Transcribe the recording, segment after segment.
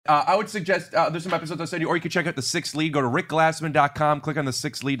I would suggest there's some episodes I'll send you, or you can check out The Sixth Lead. Go to rickglassman.com, click on The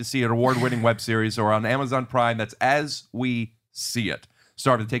Sixth Lead to see an award-winning web series, or on Amazon Prime. That's As We See It.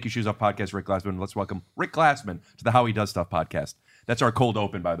 Star of the Take Your Shoes Off podcast, Rick Glassman. Let's welcome Rick Glassman to the How He Does Stuff podcast. That's our cold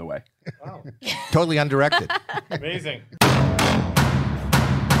open, by the way. Wow. Totally undirected. Amazing.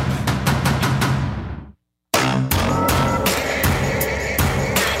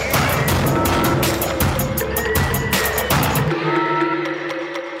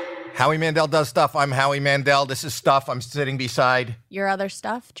 Howie Mandel does stuff. I'm Howie Mandel. This is stuff. I'm sitting beside. Your other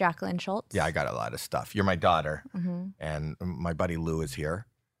stuff, Jacqueline Schultz. Yeah, I got a lot of stuff. You're my daughter. Mm-hmm. And my buddy Lou is here.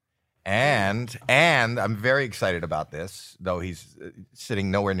 And I'm very excited about this, though he's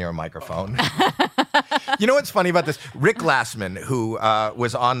sitting nowhere near a microphone. You know what's funny about this? Rick Glassman, who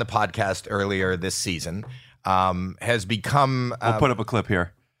was on the podcast earlier this season, has become... We'll put up a clip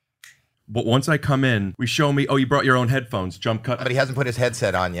here. But once I come in, we show me, oh, you brought your own headphones, jump cut. But he hasn't put his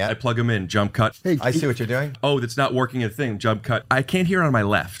headset on yet. I plug them in, jump cut. Hey, I see what you're doing. Oh, that's not working a thing, jump cut. I can't hear on my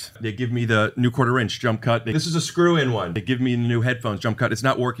left. They give me the new quarter-inch, jump cut. This is a screw-in one. They give me the new headphones, jump cut. It's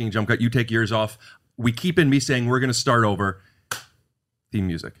not working, jump cut. You take yours off. We keep in me saying we're going to start over. Theme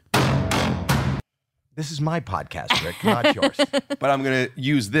music. This is my podcast, Rick, not yours. But I'm going to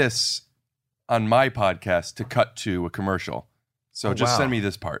use this on my podcast to cut to a commercial. So just send me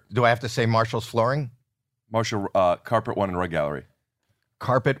this part. Do I have to say Marshall's Flooring? Marshall, Carpet One and Rug Gallery.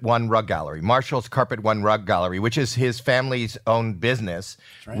 Carpet One Rug Gallery. Marshall's Carpet One Rug Gallery, which is his family's own business,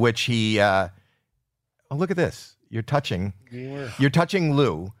 right. Which he... oh, look at this. You're touching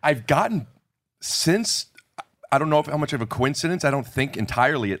Lou. I've gotten, since, I don't know how much of a coincidence, I don't think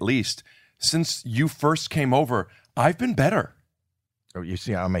entirely at least, since you first came over, I've been better. Oh, you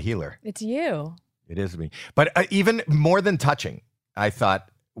see, I'm a healer. It's you. It is me. But even more than touching, I thought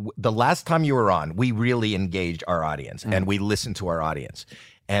the last time you were on, we really engaged our audience and we listened to our audience.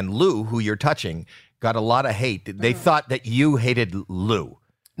 And Lou, who you're touching, got a lot of hate. They thought that you hated Lou.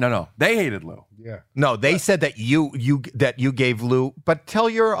 No, they hated Lou. Yeah. No, they said that you gave Lou. But tell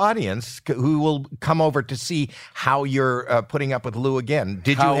your audience who will come over to see how you're putting up with Lou again.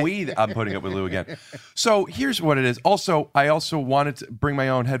 I'm putting up with Lou again. So here's what it is. I also wanted to bring my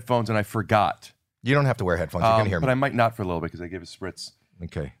own headphones and I forgot. You don't have to wear headphones. You're going to hear me. But I might not for a little bit because I gave a spritz.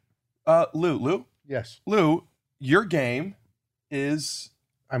 Okay. Lou? Yes. Lou, your game is...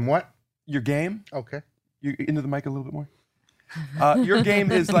 I'm what? Your game? Okay. You into the mic a little bit more? Your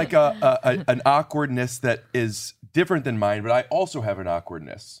game is like an awkwardness that is different than mine, but I also have an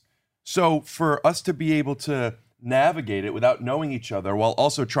awkwardness. So for us to be able to navigate it without knowing each other while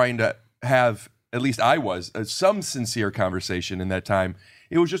also trying to have, at least I was, some sincere conversation in that time,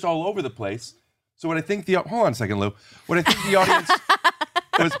 it was just all over the place. So what I think hold on a second, Lou. What I think the audience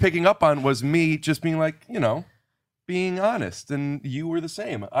was picking up on was me just being like, being honest. And you were the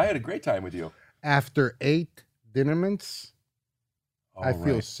same. I had a great time with you. After 8 dinner mints, I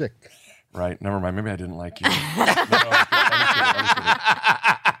feel sick. Right. Never mind. Maybe I didn't like you. I'm kidding.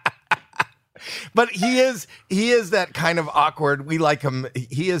 But he is that kind of awkward. We like him.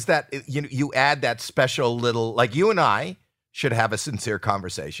 He is that, you add that special little, like you and I should have a sincere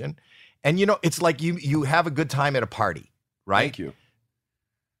conversation. And, it's like you have a good time at a party, right? Thank you.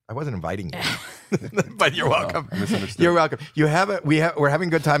 I wasn't inviting you, but you're welcome. I misunderstood. You're welcome. We're having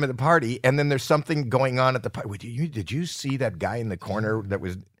a good time at the party, and then there's something going on at the party. Did you see that guy in the corner that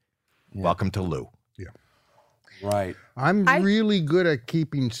was, welcome to Lou? Yeah. Right. I'm really good at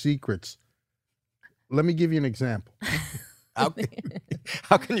keeping secrets. Let me give you an example. How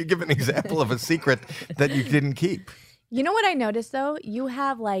can you give an example of a secret that you didn't keep? You know what I noticed, though? You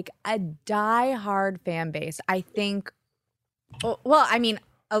have, like, a die-hard fan base. I think,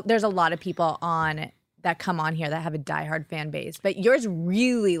 there's a lot of people that come on here that have a die-hard fan base, but yours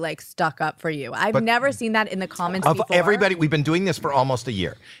really, like, stuck up for you. I've never seen that in the comments before. Everybody, we've been doing this for almost a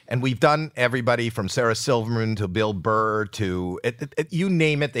year, and we've done everybody from Sarah Silverman to Bill Burr to, you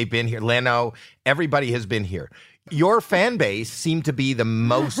name it, they've been here. Leno, everybody has been here. Your fan base seemed to be the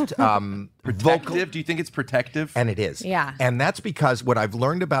most protective. Vocal. Do you think it's protective? And it is. Yeah. And that's because what I've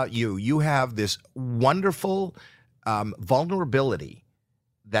learned about you have this wonderful vulnerability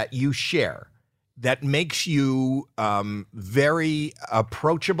that you share that makes you very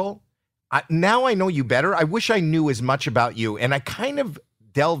approachable. Now I know you better. I wish I knew as much about you. And I kind of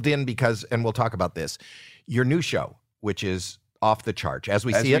delved in because, and we'll talk about this, your new show, which is off the charts. As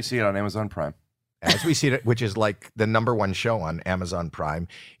we see it on Amazon Prime. As we see it, which is like the #1 show on Amazon Prime.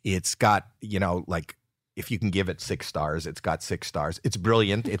 It's got, like, if you can give it 6 stars, it's got 6 stars. It's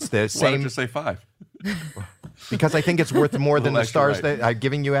brilliant. It's the same. Why don't you say 5? because I think it's worth more than the extra, stars right. that I'm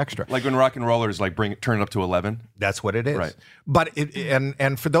giving you extra. Like when rock and rollers like turn it up to 11. That's what it is. Right. But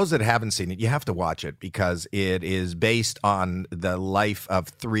and for those that haven't seen it, you have to watch it because it is based on the life of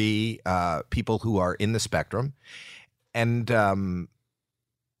three people who are in the spectrum. And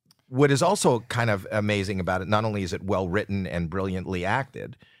what is also kind of amazing about it, not only is it well written and brilliantly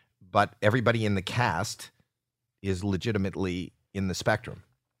acted, but everybody in the cast is legitimately in the spectrum.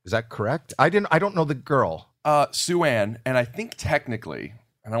 Is that correct? I don't know the girl. Sue Ann, and I think technically,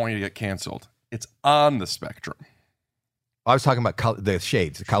 and I don't want you to get canceled, it's on the spectrum. I was talking about the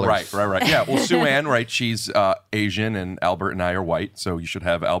shades, the colors. Right. Yeah, well, Sue Ann, right, she's Asian, and Albert and I are white, so you should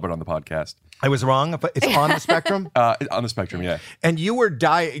have Albert on the podcast. I was wrong, but it's on the spectrum? On the spectrum, yeah. And you were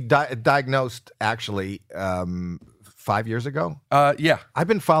diagnosed, actually, 5 years ago? Yeah. I've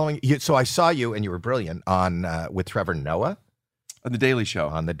been following you. So I saw you, and you were brilliant, on with Trevor Noah. On The Daily Show.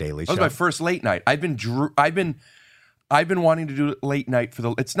 On The Daily That Show. was my first late night. I've been wanting to do late night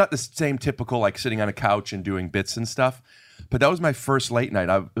it's not the same typical like sitting on a couch and doing bits and stuff, but that was my first late night.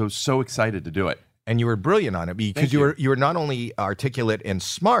 I was so excited to do it. And you were brilliant on it because you were not only articulate and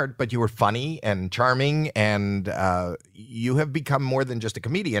smart, but you were funny and charming, and you have become more than just a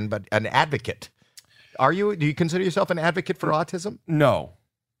comedian, but an advocate. Are you? Do you consider yourself an advocate for autism? No,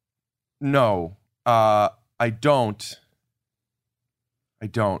 I don't.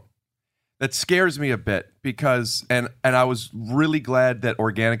 That scares me a bit because, and I was really glad that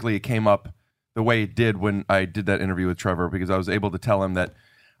organically it came up the way it did when I did that interview with Trevor, because I was able to tell him that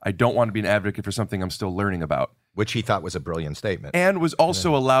I don't want to be an advocate for something I'm still learning about. Which he thought was a brilliant statement. And was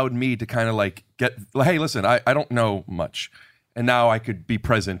also allowed me to kind of like hey, listen, I don't know much. And now I could be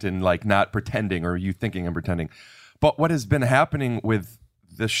present and like not pretending or you thinking I'm pretending. But what has been happening with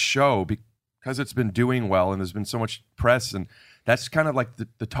this show, because it's been doing well and there's been so much press, and that's kind of like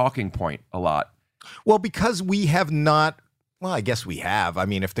the talking point a lot. Well, because we have not, well, I guess we have. I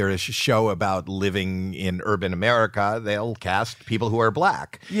mean, if there is a show about living in urban America, they'll cast people who are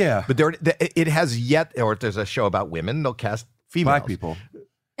black. Yeah. But it has yet, or if there's a show about women, they'll cast females. Black people.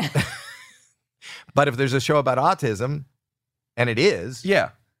 But if there's a show about autism, and it is.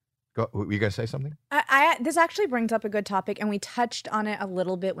 Yeah. Were you going to say something? This actually brings up a good topic, and we touched on it a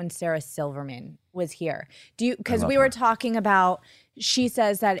little bit when Sarah Silverman was here. Because we were talking about, she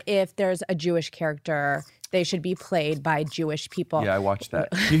says that if there's a Jewish character, they should be played by Jewish people. Yeah, I watched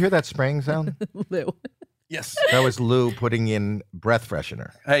that. Do you hear that spraying sound? Lou. Yes. That was Lou putting in breath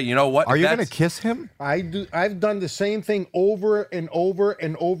freshener. Hey, you know what? Are you going to kiss him? I do. I've done the same thing over and over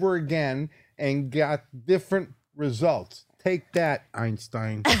and over again and got different results. Take that,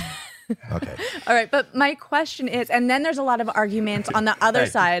 Einstein. Okay. All right, but my question is, and then there's a lot of arguments on the other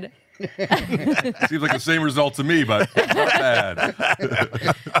side. Seems like the same result to me, but not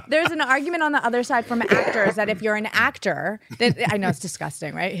bad. There's an argument on the other side from actors that if you're an actor, I know it's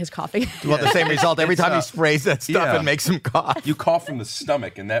disgusting, right? His coughing. Well, the same result every time he sprays that stuff yeah. and makes him cough. You cough from the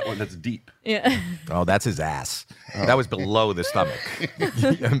stomach, and that's deep. Yeah. Oh, that's his ass. That was below the stomach. You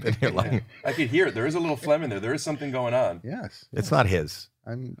haven't been here long. I could hear it. There is a little phlegm in there. There is something going on. Yes. It's not his.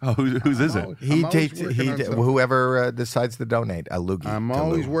 Whose is it? He always takes working on something. whoever decides to donate a loogie. I'm to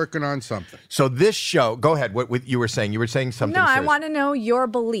always Lou. working on something. So this show, go ahead. What you were saying? You were saying something. No, I serious. want to know your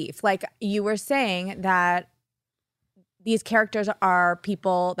belief. Like you were saying that these characters are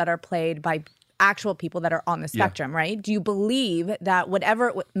people that are played by actual people that are on the spectrum, right? Do you believe that whatever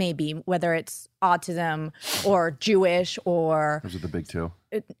it may be, whether it's autism or Jewish or Those are the big two.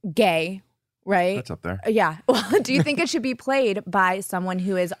 gay, right? That's up there. Yeah. Well, do you think it should be played by someone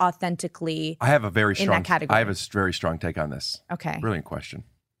who is authentically I have a very in strong. that category? I have a very strong take on this. Okay. Brilliant question.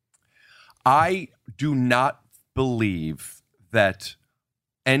 I do not believe that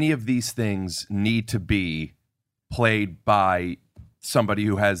any of these things need to be played by somebody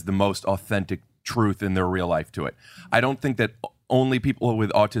who has the most authentic truth in their real life to it. I don't think that only people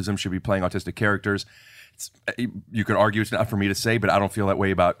with autism should be playing autistic characters. You could argue it's not for me to say, but I don't feel that way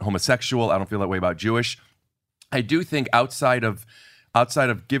about homosexual. I don't feel that way about Jewish. I do think outside of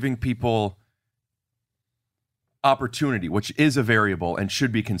giving people opportunity, which is a variable and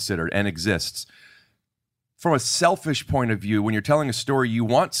should be considered and exists, from a selfish point of view, when you're telling a story, you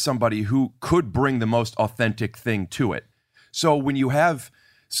want somebody who could bring the most authentic thing to it. So when you have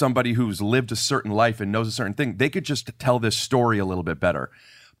somebody who's lived a certain life and knows a certain thing, they could just tell this story a little bit better.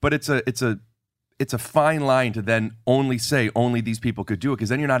 But it's a fine line to then only say only these people could do it, because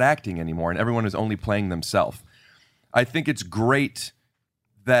then you're not acting anymore and everyone is only playing themselves. I think it's great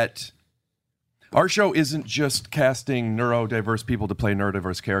that our show isn't just casting neurodiverse people to play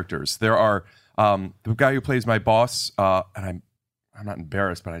neurodiverse characters. There are the guy who plays my boss, and I'm not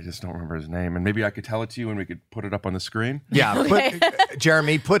embarrassed, but I just don't remember his name. And maybe I could tell it to you and we could put it up on the screen. Yeah, Okay.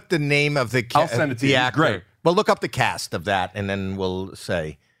 Jeremy, put the name of the I'll send it to the you. actor. Great. Well, look up the cast of that, and then we'll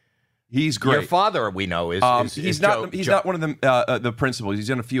say. He's great. Your father, we know, is he's Joe, not one of the principals.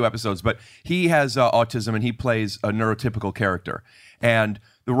 He's in a few episodes, but he has autism and he plays a neurotypical character. And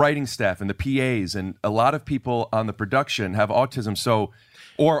the writing staff and the PAs and a lot of people on the production have autism,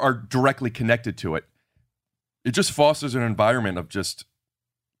 or are directly connected to it. It just fosters an environment of just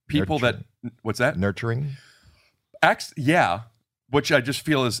people Nurturing. what's that? Nurturing. Yeah, which I just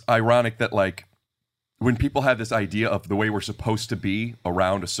feel is ironic that like when people have this idea of the way we're supposed to be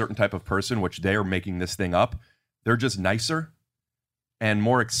around a certain type of person, which they are making this thing up, they're just nicer and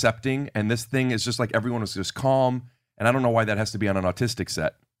more accepting. And this thing is just like everyone was just calm. And I don't know why that has to be on an autistic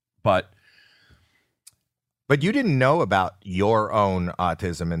set, but you didn't know about your own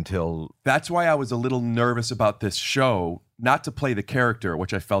autism until. that's why I was a little nervous about this show, not to play the character,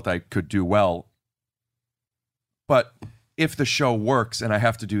 which I felt I could do well. But if the show works and I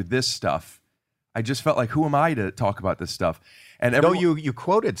have to do this stuff, I just felt like, who am I to talk about this stuff? And No, you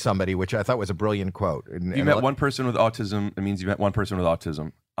quoted somebody, which I thought was a brilliant quote. You met one person with autism. It means you met one person with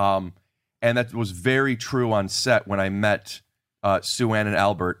autism. And that was very true on set when I met Sue Ann and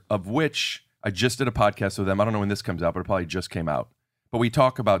Albert, of which I just did a podcast with them. I don't know when this comes out, but it probably just came out. But we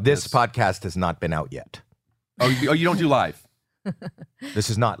talk about This podcast has not been out yet. Oh, you don't do live? This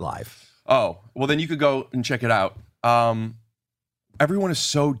is not live. Oh, well, then you could go and check it out. Everyone is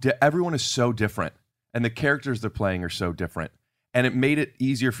so different, and the characters they're playing are so different, and it made it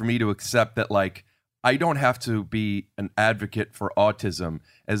easier for me to accept that, like, I don't have to be an advocate for autism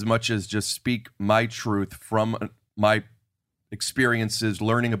as much as just speak my truth from my experiences,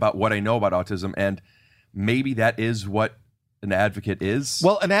 learning about what I know about autism, and maybe that is what an advocate is.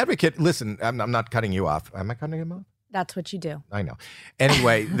 Well, an advocate. Listen, I'm not cutting you off. Am I cutting him off? That's what you do. I know.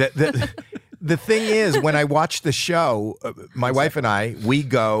 Anyway, the thing is, when I watch the show, my wife and I, we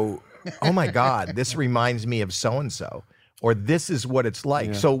go, oh my God, this reminds me of so-and-so, or this is what it's like.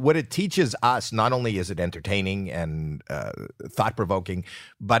 Yeah. So what it teaches us, not only is it entertaining and thought-provoking,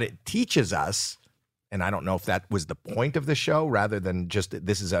 but it teaches us, and I don't know if that was the point of the show, rather than just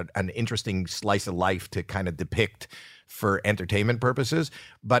this is an interesting slice of life to kind of depict for entertainment purposes,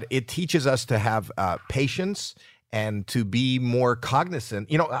 but it teaches us to have patience and to be more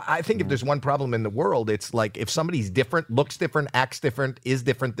cognizant. You know, I think if there's one problem in the world, it's like if somebody's different, looks different, acts different, is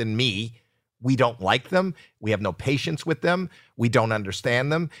different than me, we don't like them. We have no patience with them. We don't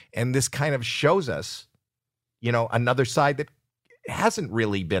understand them. And this kind of shows us, you know, another side that hasn't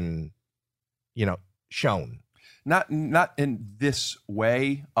really been, you know, shown. Not in this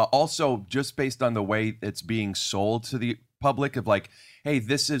way. Also, just based on the way it's being sold to the public of like, hey,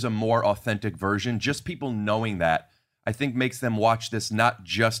 this is a more authentic version. Just people knowing that, I think, makes them watch this not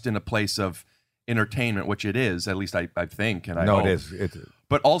just in a place of entertainment, which it is, at least I think. And I No, hope, it is.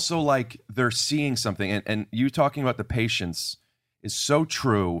 but also like they're seeing something. And you talking about the patience is so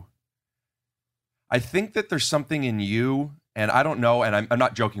true. I think that there's something in you, and I don't know, and I'm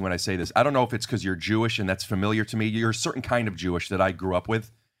not joking when I say this. I don't know if it's because you're Jewish and that's familiar to me. You're a certain kind of Jewish that I grew up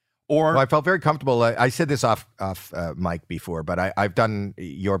with. Or Well, I felt very comfortable. I said this off mic before, but I've done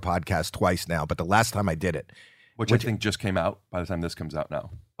your podcast twice now. But the last time I did it, which I think just came out by the time this comes out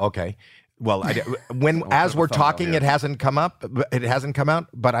now. okay. Well, when We'll as put a we're thumbnail talking, here. it hasn't come up. It hasn't come out.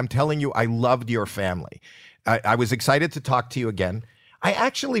 But I'm telling you, I loved your family. I was excited to talk to you again. I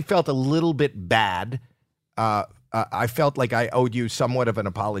actually felt a little bit bad. I felt like I owed you somewhat of an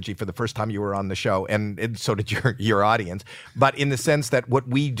apology for the first time you were on the show, and so did your audience. But in the sense that what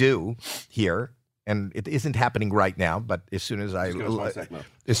we do here, and it isn't happening right now, but as soon as I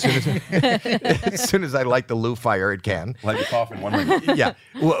as soon as I light the loo fire, it can. Light the coffin 1 minute. Yeah,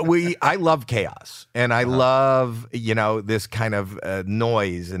 I love chaos, and I love, you know, this kind of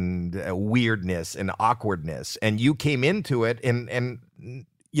noise and weirdness and awkwardness. And you came into it, and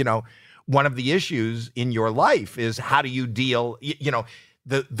you know, one of the issues in your life is how do you deal? You know,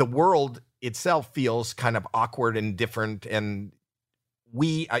 the world itself feels kind of awkward and different, and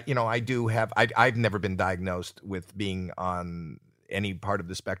I've never been diagnosed with being on any part of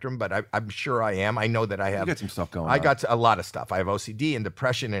the spectrum, but I'm sure I am. I know that I have. You got some stuff going on. I got a lot of stuff. I have OCD and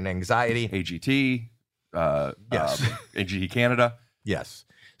depression and anxiety. AGT, Yes. AGT Canada. Yes.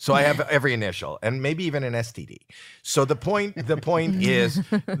 So I have every initial and maybe even an STD. So the point is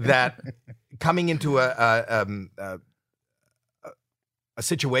that coming into a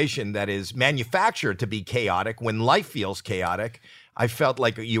situation that is manufactured to be chaotic when life feels chaotic, I felt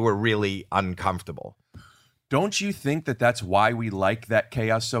like you were really uncomfortable. Don't you think that that's why we like that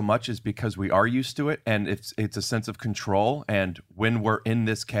chaos so much, is because we are used to it, and it's a sense of control, and when we're in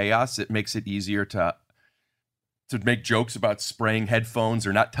this chaos, it makes it easier to make jokes about spraying headphones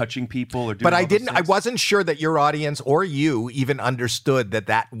or not touching people or doing But all those I things. wasn't sure that your audience or you even understood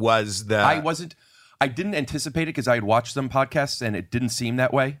that was the... I didn't anticipate it because I had watched some podcasts and it didn't seem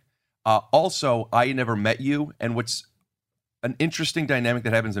that way. Also, I never met you, and what's an interesting dynamic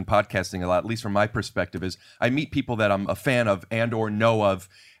that happens in podcasting a lot, at least from my perspective, is I meet people that I'm a fan of and or know of,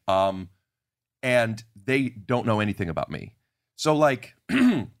 and they don't know anything about me. So like,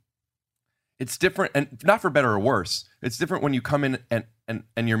 it's different, and not for better or worse. It's different when you come in and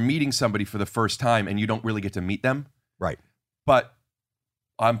you're meeting somebody for the first time and you don't really get to meet them. Right. But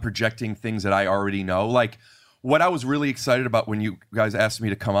I'm projecting things that I already know. Like, what I was really excited about when you guys asked me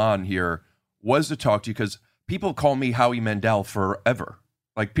to come on here was to talk to you, because people call me Howie Mandel forever.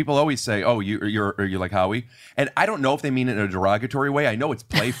 Like, people always say, "Oh, you're like Howie," and I don't know if they mean it in a derogatory way. I know it's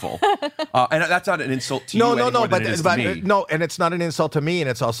playful, and that's not an insult to you. No, but me. no, and it's not an insult to me, and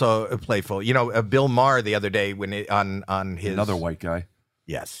it's also playful. You know, Bill Maher the other day on his Another white guy.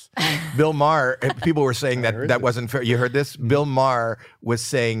 Yes, Bill Maher. People were saying that wasn't fair. You heard this? Bill Maher was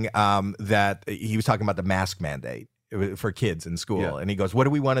saying that he was talking about the mask mandate for kids in school, and he goes, "What do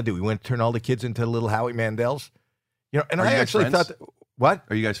we want to do? We want to turn all the kids into little Howie Mandels." You know, and I actually thought, what?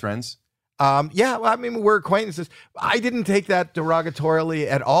 Are you guys friends? Yeah, well, I mean, we're acquaintances. I didn't take that derogatorily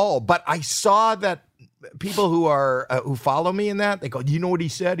at all, but I saw that people who follow me in that, they go, "You know what he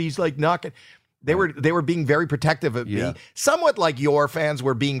said? He's like knocking." They were being very protective of me, somewhat like your fans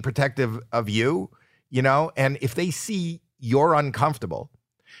were being protective of you, you know. And if they see you're uncomfortable,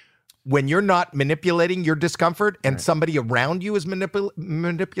 when you're not manipulating your discomfort and somebody around you is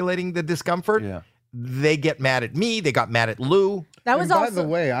manipulating the discomfort, they get mad at me. They got mad at Lou. That was by the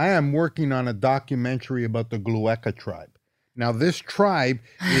way, I am working on a documentary about the Glueca tribe. Now, this tribe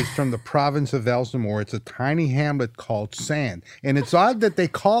is from the province of Elsinore. It's a tiny hamlet called Sand. And it's odd that they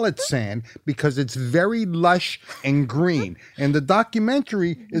call it Sand because it's very lush and green. And the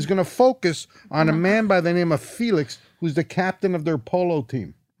documentary is going to focus on a man by the name of Felix, who's the captain of their polo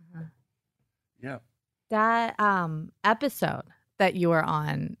team. Yeah. That episode that you were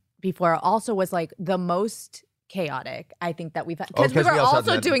on before also was like the most chaotic, I think, that we've had. Because we were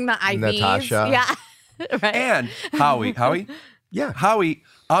also doing the IVs. Natasha. Yeah. Right. And Howie, Yeah, Howie.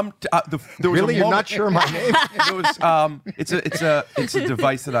 There was really, a you're moment, not sure my name. There was, it's a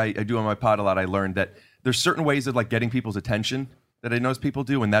device that I do on my pod a lot. I learned that there's certain ways of like getting people's attention that I notice people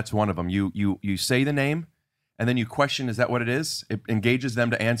do, and that's one of them. You say the name, and then you question, is that what it is? It engages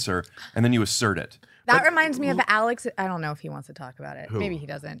them to answer, and then you assert it. That reminds me of Alex. I don't know if he wants to talk about it. Maybe he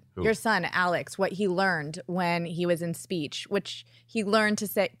doesn't. Your son, Alex, what he learned when he was in speech, which he learned to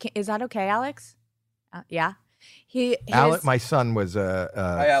say, is that okay, Alex? Yeah. Alex, my son was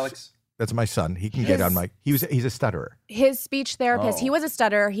Hi, Alex. That's my son. He can get on my. He's a stutterer. His speech therapist. He was a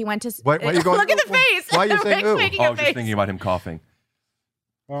stutterer. He went to. Why are you going? Look at the face. Why are you saying? Ooh? I was just thinking about him coughing.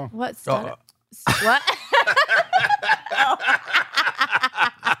 What stutter? What?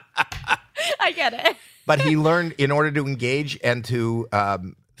 I get it. But he learned, in order to engage and to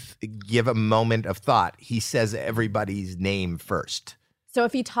give a moment of thought, he says everybody's name first. So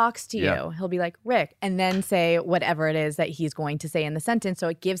if he talks to you, he'll be like, Rick, and then say whatever it is that he's going to say in the sentence. So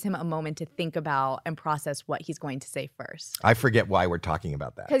it gives him a moment to think about and process what he's going to say first. I forget why we're talking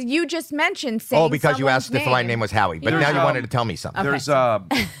about that. Because you just mentioned saying because you asked if my name was Howie. But now you wanted to tell me something. Okay.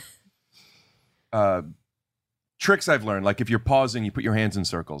 There's tricks I've learned. Like if you're pausing, you put your hands in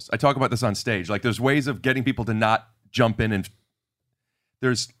circles. I talk about this on stage. Like there's ways of getting people to not jump in, and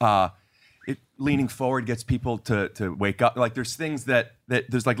there's leaning forward gets people to wake up. Like there's things that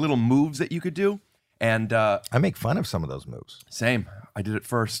there's like little moves that you could do. And I make fun of some of those moves. Same. I did it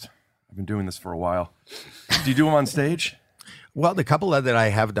first. I've been doing this for a while. Do you do them on stage? Well, the couple that I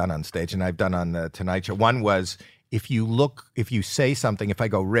have done on stage, and I've done on the Tonight Show. One was if you say something, if I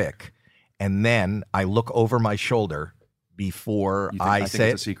go Rick, and then I look over my shoulder before I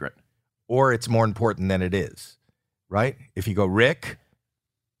say it's a secret, or it's more important than it is, right? If you go Rick,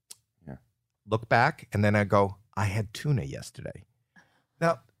 look back, and then I go, I had tuna yesterday.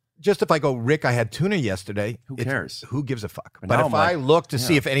 Now, just if I go, Rick, I had tuna yesterday. Who cares? Who gives a fuck? But if I look to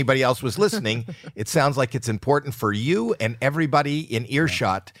see if anybody else was listening, it sounds like it's important for you and everybody in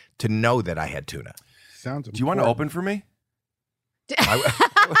earshot to know that I had tuna. Sounds. Do you want to open for me?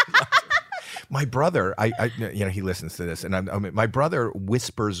 My brother, he listens to this, and my brother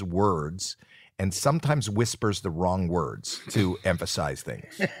whispers words and sometimes whispers the wrong words to emphasize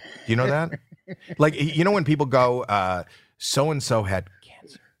things. Do you know that? Like, you know when people go, so-and-so had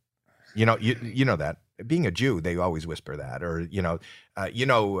cancer. You know that. being a Jew, they always whisper that, or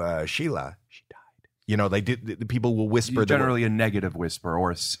Sheila, she died. The people will whisper generally a negative whisper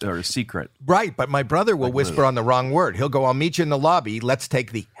or a secret. Right, but my brother will whisper on the wrong word. He'll go, "I'll meet you in the lobby. Let's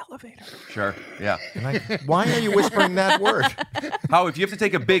take the elevator." Sure, yeah. And why are you whispering that word? How, if you have to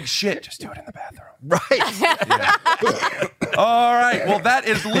take a big shit, just do it in the bathroom. Right. All right, well, that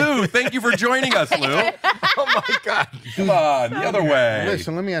is Lou. Thank you for joining us, Lou. Oh, my God. Come on, the other way.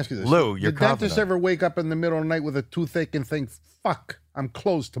 Listen, let me ask you this. Lou, you're Did dentist confident. ever wake up in the middle of the night with a toothache and think, fuck, I'm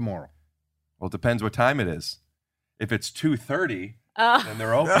closed tomorrow? Well, it depends what time it is. If it's 2:30, then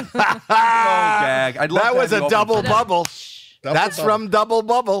they're open. Oh, gag. I'd love That to was have a you double open. bubble. That's Double. from Double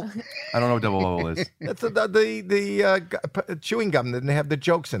Bubble. I don't know what double bubble is. That's the chewing gum that didn't have the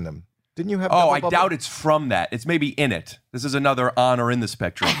jokes in them. Didn't you have? Oh, Double I Bubble? doubt it's from that. It's maybe in it. This is another on or in the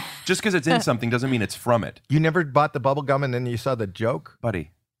spectrum. Just because it's in something doesn't mean it's from it. You never bought the bubble gum and then you saw the joke? Buddy,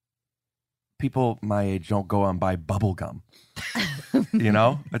 people my age don't go out and buy bubble gum.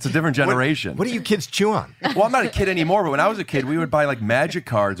 It's a different generation. What do you kids chew on? Well, I'm not a kid anymore, but when I was a kid, we would buy like magic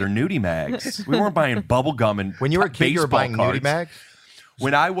cards or nudie mags. We weren't buying bubble gum and When you were a kid, you were baseball buying cards. nudie mags?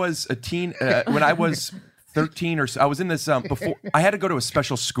 When I was a teen, when I was 13 or so, I was in this before. I had to go to a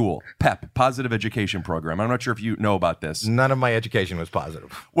special school, PEP, Positive Education Program. I'm not sure if you know about this. None of my education was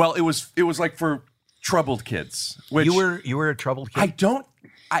positive. Well, it was like for troubled kids. Which You were a troubled kid?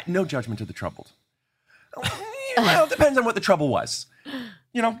 no judgment to the troubled. Well, it depends on what the trouble was,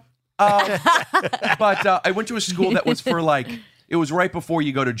 But I went to a school that was for it was right before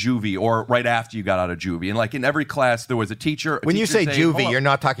you go to juvie or right after you got out of juvie. And in every class, there was a teacher. When you say saying, "Hold juvie, on." you're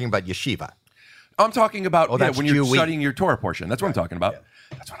not talking about yeshiva. I'm talking about that's when you're Jewy. studying your Torah portion. That's what I'm talking about.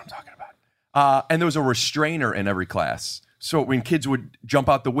 Yeah. That's what I'm talking about. And there was a restrainer in every class. So when kids would jump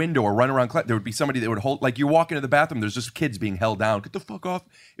out the window or run around class, there would be somebody that would hold, you walk into the bathroom, there's just kids being held down. Get the fuck off.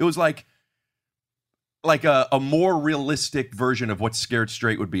 It was like a more realistic version of what Scared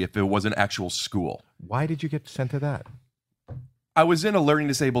Straight would be if it was an actual school. Why did you get sent to that? I was in a learning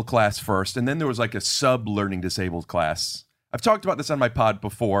disabled class first, and then there was a sub-learning disabled class. I've talked about this on my pod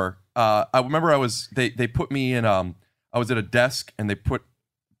before. I remember they put me in, I was at a desk, and they put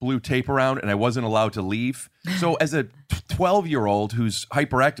blue tape around, and I wasn't allowed to leave. So as a 12-year-old who's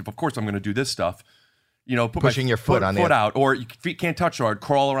hyperactive, of course I'm going to do this stuff. Put Pushing your foot on foot out, or your feet can't touch, or I'd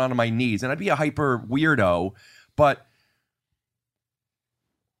crawl around on my knees, and I'd be a hyper weirdo. But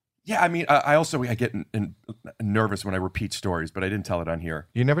yeah, I get nervous when I repeat stories, but I didn't tell it on here.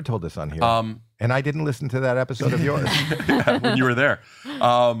 You never told this on here. And I didn't listen to that episode of yours. When you were there.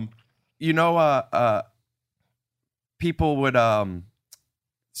 People would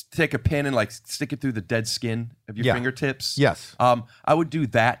take a pin and stick it through the dead skin of your fingertips. Yes. I would do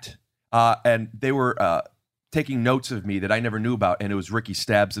that. And they were taking notes of me that I never knew about. And it was Ricky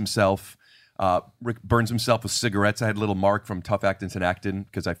stabs himself. Rick burns himself with cigarettes. I had a little mark from Tough Actin Tinactin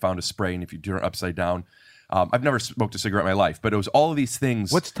because I found a spray, and if you turn it upside down, I've never smoked a cigarette in my life, but it was all of these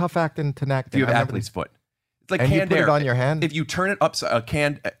things. What's Tough Actin Tinactin? If you have athlete's foot? It's like and canned you put air. it on your hand? If you turn it a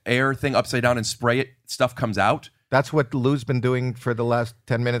canned air thing upside down and spray it, stuff comes out. That's what Lou's been doing for the last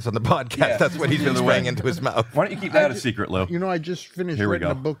 10 minutes on the podcast. Yeah. That's what he's been The other way. spraying into his mouth. Why don't you keep that a secret, Lou? I just finished Here we writing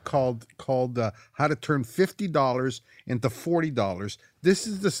go. a book called How to Turn $50 into $40. This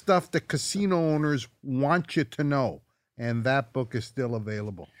is the stuff that casino owners want you to know. And that book is still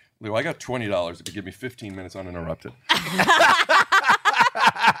available. Lou, I got $20 if you give me 15 minutes uninterrupted.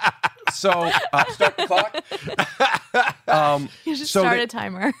 So, start the clock. You should So start they- a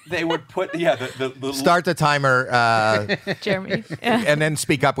timer, They would put, the Start the timer Jeremy. Yeah. and then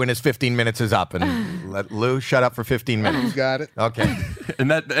speak up when his 15 minutes is up. And let Lou shut up for 15 You minutes. got it? Okay. and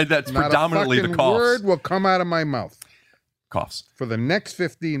that's Not predominantly a the fucking coughs. word will come out of my mouth Coughs. for the next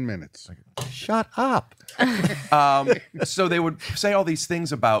 15 minutes. Shut up. So they would say all these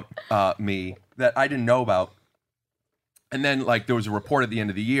things about me that I didn't know about. And then, there was a report at the end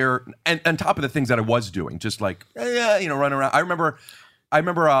of the year, and on top of the things that I was doing, just running around. I remember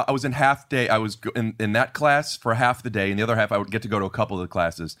I was in half day. I was in that class for half the day, and the other half I would get to go to a couple of the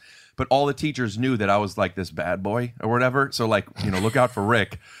classes. But all the teachers knew that I was this bad boy or whatever. So look out for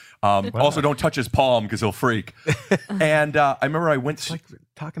Rick. Also, don't touch his palm because he'll freak. And I remember I went. It's like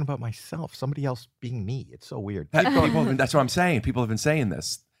talking about myself, somebody else being me. It's so weird. That's what I'm saying. People have been saying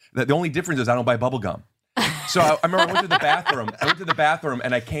this. The only difference is I don't buy bubble gum. So I remember I went to the bathroom.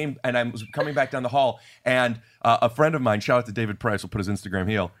 And I came and I was coming back down the hall, and a friend of mine, shout out to David Price, will put his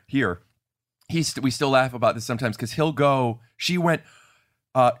Instagram here. We still laugh about this sometimes because he'll go. She went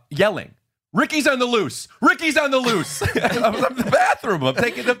yelling, "Ricky's on the loose! Ricky's on the loose!" I was in the bathroom. I'm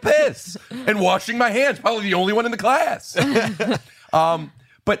taking a piss and washing my hands. Probably the only one in the class.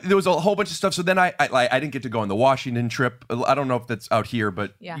 But there was a whole bunch of stuff. So then I didn't get to go on the Washington trip. I don't know if that's out here,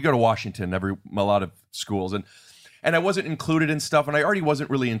 but you go to Washington, a lot of schools. And I wasn't included in stuff, and I already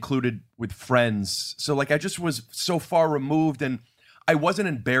wasn't really included with friends. So like I just was so far removed, and I wasn't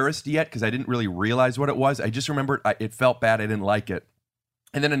embarrassed yet because I didn't really realize what it was. I just remembered it felt bad. I didn't like it.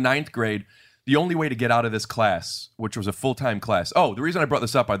 And then in 9th grade, the only way to get out of this class, which was a full-time class. Oh, the reason I brought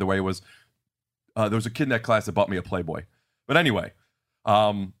this up, by the way, was there was a kid in that class that bought me a Playboy. But anyway,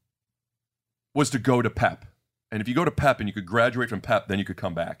 was to go to PEP. And if you go to PEP and you could graduate from PEP, then you could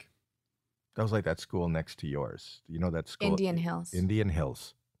come back. That was like that school next to yours. You know that school? Indian Hills. Indian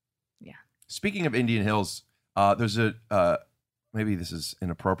Hills. Yeah. Speaking of Indian Hills, there's a maybe this is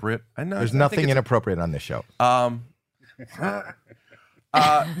inappropriate. I know there's nothing inappropriate on this show. No,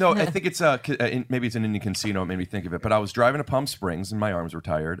 I think it's maybe it's an Indian casino. It made me think of it. But I was driving to Palm Springs and my arms were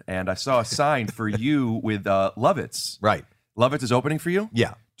tired, and I saw a sign for you with Lovitz. Right. Lovitz is opening for you.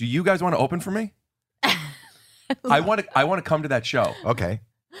 Yeah. Do you guys want to open for me? I want to come to that show. Okay.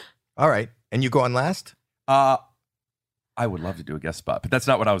 All right. And you go on last? I would love to do a guest spot, but that's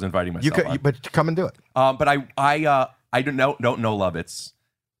not what I was inviting myself on. But come and do it. But I don't know Lovitz.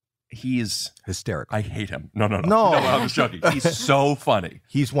 He's hysterical. I hate him. No, I'm just joking. He's so funny.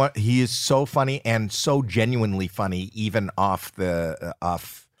 He is so funny and so genuinely funny, even off the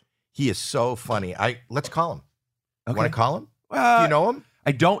off. He is so funny. Let's call him. Okay. Want to call him? Do you know him?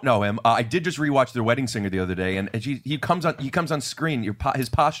 I don't know him. I did just rewatch The Wedding Singer the other day, and he comes on screen. His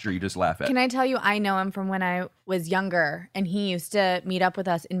posture, you just laugh at. Can I tell you, I know him from when I was younger, and he used to meet up with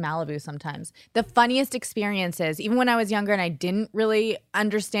us in Malibu sometimes. The funniest experiences, even when I was younger and I didn't really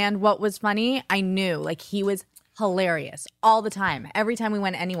understand what was funny, I knew like he was hilarious all the time, every time we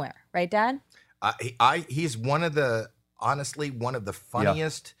went anywhere. Right, Dad? He's honestly one of the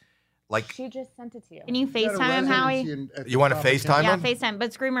funniest. Like, she just sent it to you. Can you FaceTime him, Howie? You want to FaceTime him? Yeah, FaceTime,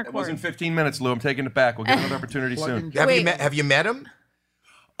 but screen record. It wasn't 15 minutes, Lou. I'm taking it back. We'll get another opportunity soon. Have you met him?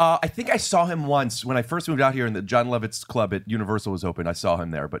 I think I saw him once when I first moved out here, and the John Lovitz Club at Universal was open. I saw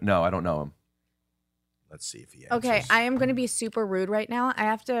him there, but no, I don't know him. Let's see if he answers. Okay, I am going to be super rude right now. I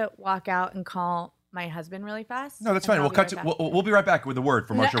have to walk out and call my husband really fast. No, that's fine. We'll be right back with a word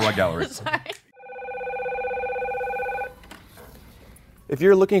from Marshall Rug Gallery. Sorry. If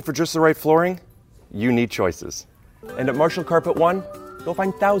you're looking for just the right flooring, you need choices. And at Marshall Carpet One, you'll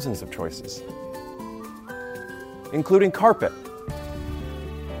find thousands of choices, including carpet,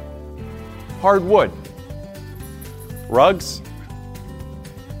 hardwood, rugs,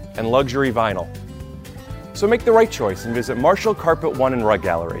 and luxury vinyl. So make the right choice and visit Marshall Carpet One and Rug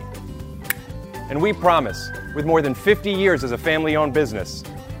Gallery. And we promise, with more than 50 years as a family-owned business,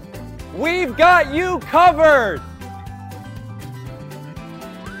 we've got you covered!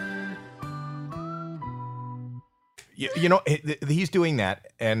 You know, he's doing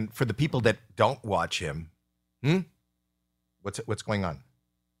that, and for the people that don't watch him, what's going on?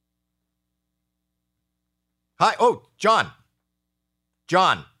 Hi, John.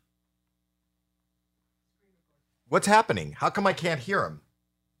 What's happening? How come I can't hear him?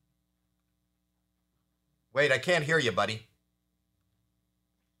 Wait, I can't hear you, buddy.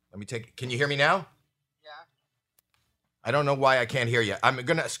 Can you hear me now? I don't know why I can't hear you. I'm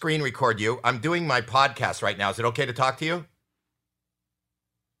going to screen record you. I'm doing my podcast right now. Is it okay to talk to you?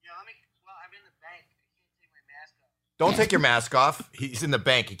 Yeah, I'm in the bank. I can't take my mask off. Don't take your mask off. He's in the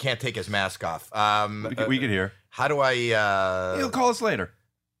bank. He can't take his mask off. We can hear. How do I... He'll call us later.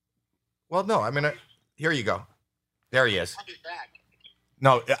 Well, no, I'm going to... Here you go. There he is. I'll be back.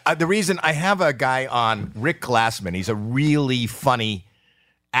 No, the reason I have a guy on, Rick Glassman, he's a really funny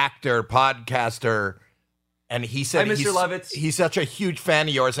actor, podcaster... And he said, hi, Mr. Lovitz. He's such a huge fan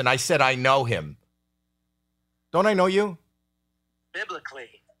of yours. And I said, I know him. Don't I know you? Biblically.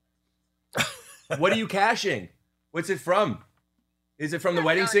 What are you cashing? What's it from? Is it from The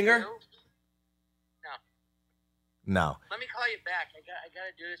Wedding Singer? No. No. Let me call you back. I got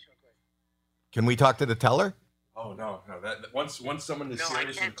to do this real quick. Can we talk to the teller? Oh, no. Once someone is No, I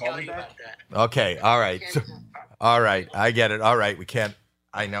serious can't and call tell me you back. about that. Okay. All right. All right. I get it. All right. We can't.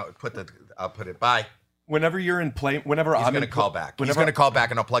 I know. I'll put it. Bye. Whenever you're in play, He's going to call back. He's going to call back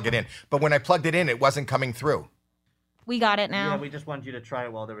and I'll plug it in. But when I plugged it in, it wasn't coming through. We got it now. Yeah, we just wanted you to try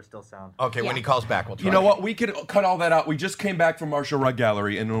it while there was still sound. Okay, when he calls back, we'll try. You know what? We could cut all that out. We just came back from Marshall Rug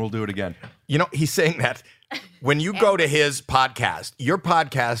Gallery, and we'll do it again. You know, he's saying that when you go to his podcast, your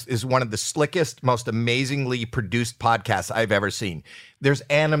podcast is one of the slickest, most amazingly produced podcasts I've ever seen. There's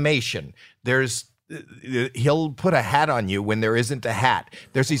animation. He'll put a hat on you when there isn't a hat.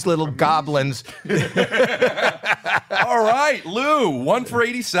 There's these little goblins. All right, Lou, 1 for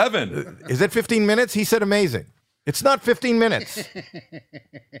 87. Is it 15 minutes? He said amazing. It's not 15 minutes.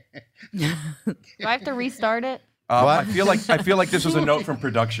 Do I have to restart it? What? I feel like this was a note from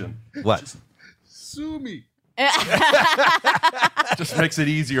production. What? Sue me. Just makes it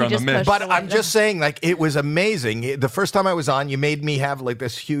easier He on the just mix. pushed But away. I'm just saying, like, it was amazing. The first time I was on, you made me have like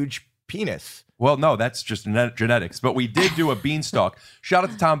this huge penis. Well, no, that's just genetics. But we did do a beanstalk. Shout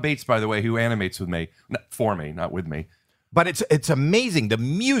out to Tom Bates, by the way, who animates with me, for me, not with me. But it's amazing, the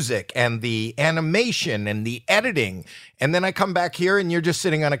music and the animation and the editing. And then I come back here and you're just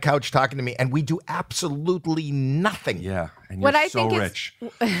sitting on a couch talking to me, and we do absolutely nothing. Yeah, and What you're I so think rich.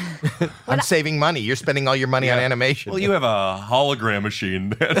 I'm saving money. You're spending all your money on animation. Well, you have a hologram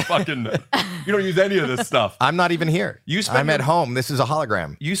machine. Fucking, you don't use any of this stuff. I'm not even here. You spend I'm your- at home. This is a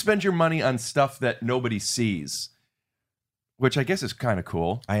hologram. You spend your money on stuff that nobody sees, which I guess is kind of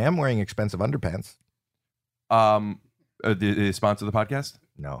cool. I am wearing expensive underpants. The sponsor of the podcast?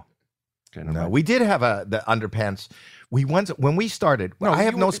 No. Okay, never No, mind. we did have the underpants. When we started. No, I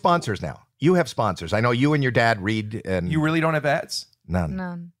have you no were- sponsors now. You have sponsors. I know you and your dad read, and You really don't have ads? none.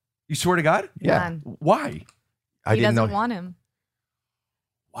 None. You swear to God? Yeah, None. Why? I He didn't doesn't know. want him.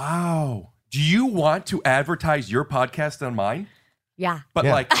 Wow. Do you want to advertise your podcast on mine? Yeah. But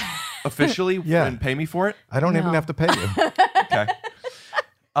Yeah. like officially Yeah. and pay me for it? I don't even No. have to pay you. Okay.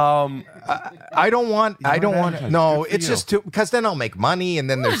 I don't want. I don't want. advertise. No, Good for it's you. just because then I'll make money, and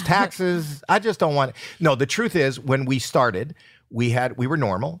then there's taxes. I just don't want. No, the truth is, when we started, we were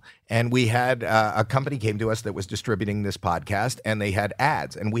normal, and we had a company came to us that was distributing this podcast, and they had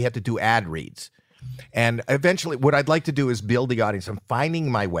ads, and we had to do ad reads. And eventually, what I'd like to do is build the audience. I'm finding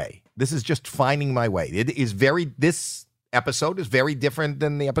my way. This is just finding my way. This episode is very different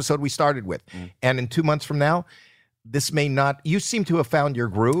than the episode we started with, and in 2 months from now. This may not. You seem to have found your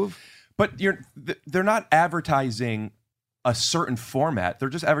groove. But they're not advertising a certain format. They're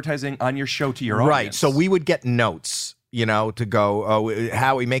just advertising on your show to your Right. audience. So we would get notes, to go, oh,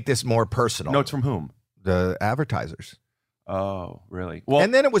 how we make this more personal. Notes from whom? The advertisers. Oh, really? Well,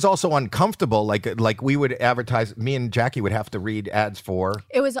 And then it was also uncomfortable. Like we would advertise, me and Jackie would have to read ads for,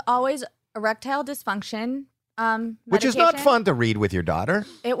 It was always erectile dysfunction. which is not medication. fun to read with your daughter.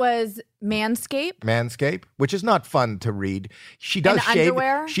 It was Manscaped. Manscaped, which is not fun to read. She does And shave.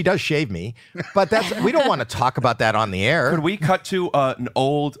 underwear? She does shave me, but we don't want to talk about that on the air. could we cut to an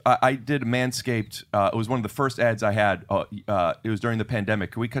old? I did Manscaped. It was one of the first ads I had. It was during the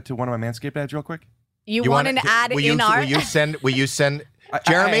pandemic. Could we cut to one of my Manscaped ads real quick? You want an ad will in you, our? Will you send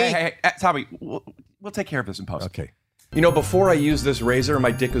Jeremy? Hey, Tommy, we'll take care of this in post. Okay. You know, before I used this razor,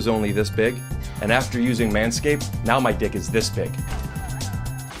 my dick was only this big. And after using Manscaped, now my dick is this big.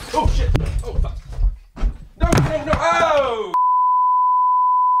 Oh shit! Oh fuck! No! Oh!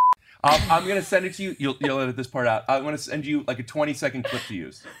 I'm gonna send it to you. You'll edit this part out. I'm gonna send you like a 20-second clip to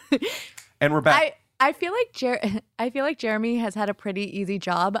use. And we're back. I feel like Jeremy has had a pretty easy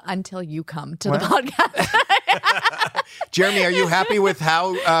job until you come to the podcast. Jeremy, are you happy with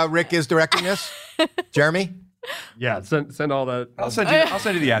how Rick is directing this? Jeremy? Yeah, send all that. I'll send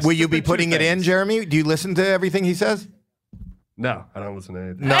you the ads. Will you be The two putting it in, things. Jeremy? Do you listen to everything he says? No, I don't listen to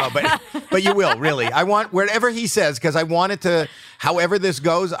anything. No, but you will, really. I want whatever he says, because I want it to, however this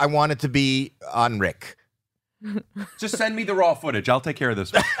goes, I want it to be on Rick. Just send me the raw footage. I'll take care of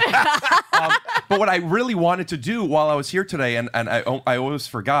this. But what I really wanted to do while I was here today, and I always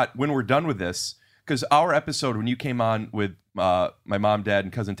forgot when we're done with this, because our episode when you came on with my mom, dad,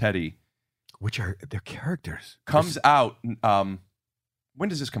 and cousin Teddy Which are their characters? comes out. When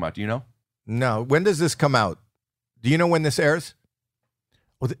does this come out? Do you know? No. When does this come out? Do you know when this airs?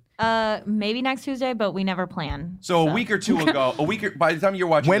 Maybe next Tuesday, but we never plan. So a week or two ago, by the time you're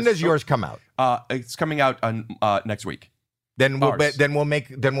watching, When this, does yours come out? It's coming out on next week. Then we'll Ours. then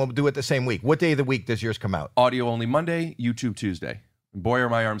we'll do it the same week. What day of the week does yours come out? Audio only Monday, YouTube Tuesday. Boy, are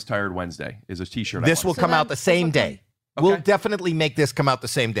my arms tired Wednesday is a T-shirt. This I will want. come out the same day. Okay. We'll definitely make this come out the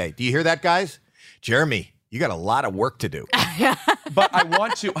same day. Do you hear that, guys? Jeremy, you got a lot of work to do. But I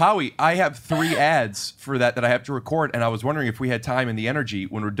want to, Howie, I have 3 ads for that I have to record, and I was wondering if we had time and the energy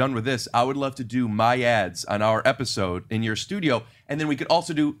when we're done with this. I would love to do my ads on our episode in your studio, and then we could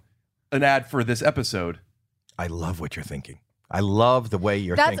also do an ad for this episode. I love what you're thinking. I love the way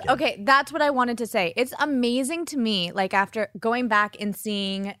you're That's thinking. okay. That's what I wanted to say. It's amazing to me, like after going back and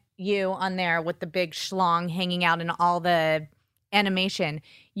seeing you on there with the big schlong hanging out and all the animation,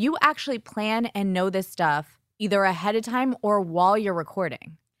 you actually plan and know this stuff either ahead of time or while you're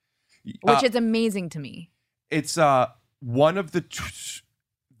recording, which is amazing to me. It's one of the.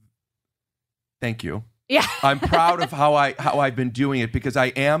 Thank you. Yeah. I'm proud of how I've been doing it because I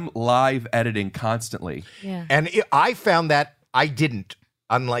am live editing constantly. Yeah. And I found that I didn't.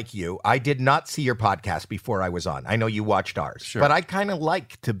 unlike you, I did not see your podcast before I was on. I know you watched ours, Sure. but I kind of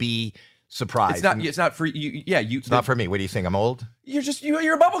like to be surprised. It's not for you. Yeah, It's not for me. What do you think? I'm old? You're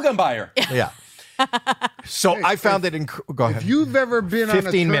a bubblegum buyer. Yeah. So I found it. Go ahead. If you've ever been on a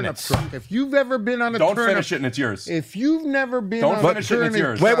 15 turnip minutes. truck, if you've ever been on a Don't turnip, finish it and it's yours. if you've never been Don't on finish a it and it's turnip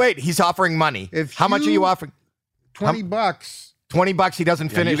yours. truck, Wait. He's offering money. If How much are you- you offering? $20. $20. He doesn't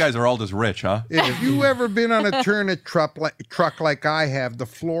Yeah, finish. you guys are all just rich, huh? If you ever been on a turnip truck like I have, the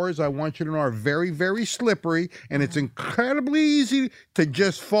floors, I want you to know, are very, very slippery, and it's incredibly easy to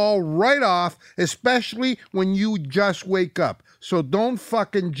just fall right off, especially when you just wake up. So don't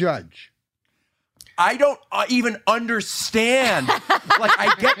fucking judge. I don't even understand. Like,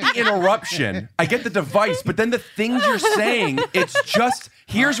 I get the interruption, I get the device, but then the things you're saying, it's just,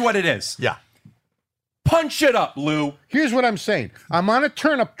 here's what it is. Yeah. Punch it up, Lou. Here's what I'm saying. I'm on a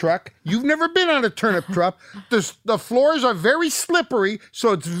turnip truck. You've never been on a turnip truck. The floors are very slippery,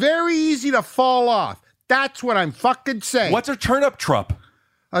 so it's very easy to fall off. That's what I'm fucking saying. What's a turnip truck?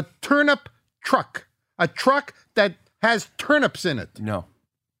 A turnip truck? A truck that has turnips in it. No.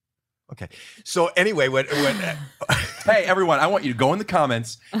 Okay. So anyway, when Hey, everyone, I want you to go in the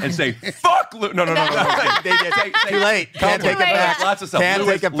comments and say, fuck Lou. No. too late. Can't take it back. Lots of stuff. Can't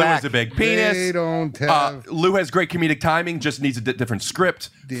take it Lou back. has a big penis. They don't have... Lou has great comedic timing, just needs a different script.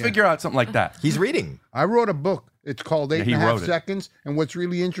 Yeah. Figure out something like that. He's reading. I wrote a book. It's called Yeah, he 8.5 wrote it. Seconds. And what's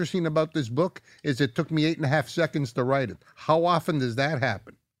really interesting about this book is it took me 8.5 seconds to write it. How often does that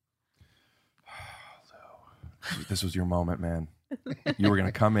happen? This was your moment, man. You were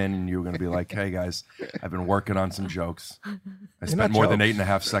going to come in and you were going to be like, hey, guys, I've been working on some jokes. I spent not more than jokes.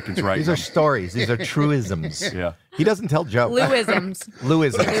 8.5 seconds writing These are them. stories. These are truisms. Yeah. He doesn't tell jokes. Louisms.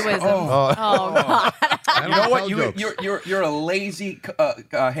 Louisms. Louisms. Oh. Oh, God. You know what? tell jokes. You're a lazy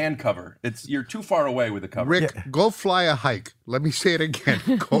hand cover. You're too far away with the cover. Rick, go fly a hike. Let me say it again.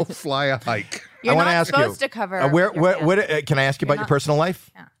 Go fly a hike. You're I want not to ask supposed you. to cover. Where? your hand. What? Can I ask you about You're your not- personal life?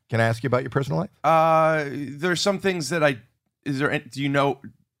 Yeah. Can I ask you about your personal life? There's some things that do you know?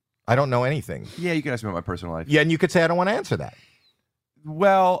 I don't know anything. Yeah, you can ask me about my personal life. Yeah, and you could say I don't want to answer that.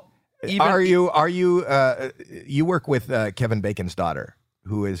 Well, even Are you? You work with Kevin Bacon's daughter,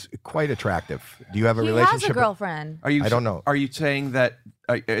 who is quite attractive. Do you have a He relationship? has a girlfriend. Are you? I don't know. Are you saying that?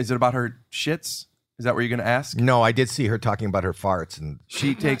 Is it about her shits? Is that what you're going to ask? No, I did see her talking about her farts, and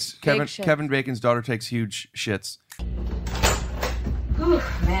She takes Big shit. Kevin Bacon's daughter takes huge shits. Whew,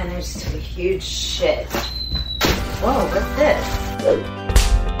 man, there's just a huge shit. Whoa, what's this?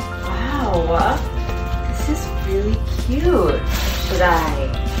 Wow, this is really cute. Should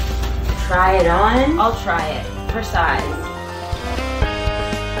I try it on? I'll try it for size.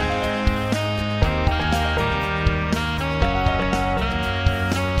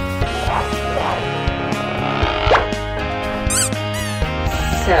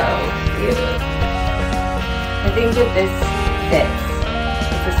 So cute. I think that this fits.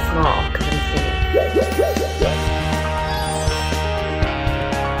 It's a small because I'm skinny.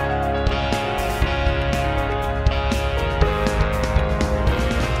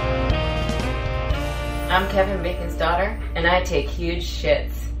 I'm Kevin Bacon's daughter, and I take huge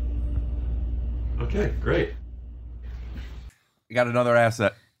shits. Okay, great. You got another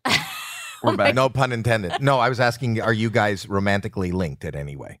asset. We're back. no pun intended. No, I was asking, are you guys romantically linked in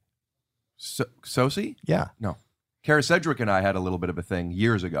any way? Sosie? Yeah, No. Kara Sedgwick and I had a little bit of a thing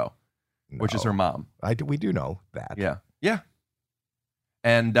years ago, which is No. her mom. We do know that. Yeah. Yeah.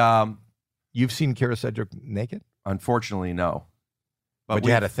 And You've seen Kira Sedgwick naked, unfortunately, no. but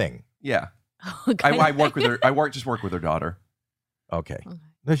you had a thing. Yeah. Okay. I work with her. Just work with her daughter. Okay.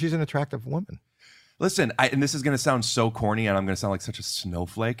 No, she's an attractive woman. Listen, and this is going to sound so corny, and I'm going to sound like such a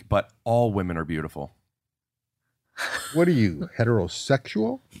snowflake, but all women are beautiful. What are you,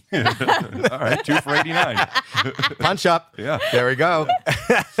 heterosexual? All right, 2 for 89. Punch up. Yeah. There we go.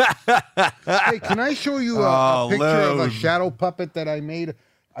 Hey, can I show you a Oh, picture of a Lou. shadow puppet that I made?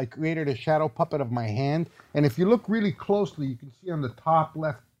 I created a shadow puppet of my hand. And if you look really closely, you can see on the top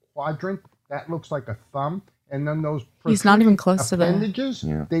left quadrant, that looks like a thumb. And then those He's not even close to the- appendages,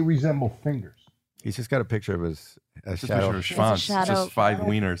 Yeah. they resemble fingers. He's just got a picture of his Just shadow picture of Schwanz. It's shadow- just 5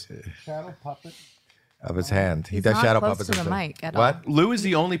 wieners. Shadow puppet. of his hand. He He's does not shadow close puppets. to the himself. mic at What? Lou is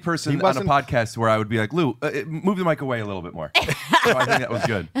the only person He on a wasn't- podcast where I would be like, Lou, move the mic away a little bit more. So I think that was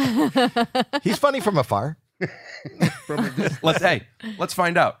good. He's funny from afar. From a distance. Let's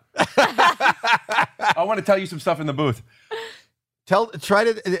find out. I want to tell you some stuff in the booth. Try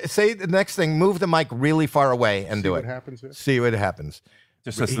to say the next thing. Move the mic really far away and See do what it. happens here? See what happens.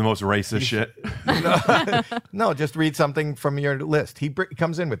 Just that's the most racist shit. No, just read something from your list. He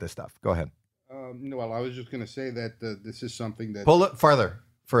comes in with this stuff. Go ahead. Well, I was just going to say that this is something that Pull it further.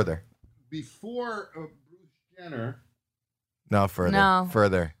 before Bruce Jenner. No, further. No.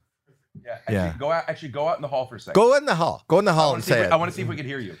 Further. Yeah. Actually, go out in the hall for a second. Go in the hall. Go in the hall and say it. I want to see if we can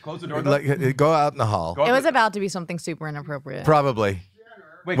hear you. Close the door. Though. Go out in the hall. It was about to be something super inappropriate. Probably.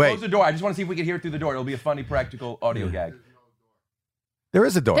 Wait, close the door. I just want to see if we can hear it through the door. It'll be a funny, practical audio gag. There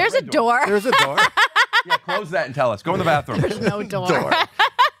is a door. There's a door. There's a door. Yeah, close that and tell us. Go in the bathroom. There's no door.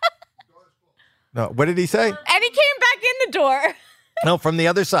 No. What did he say? And he came back in the door. No, from the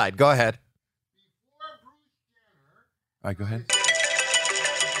other side. Go ahead. All right, go ahead.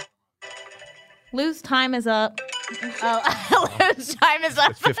 Lou's time is up. Oh, Lou's time is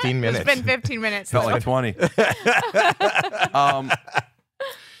up. It's 15 minutes. It's been 15 minutes. Felt like 20.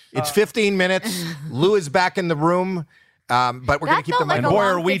 It's 15 minutes. Lou is back in the room, but we're going to keep the mic. Boy,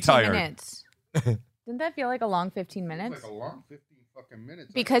 are we tired. Minutes. Didn't that feel like a long 15 minutes? Like a long 15 fucking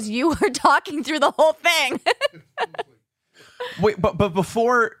minutes. Because you were talking through the whole thing. Wait, but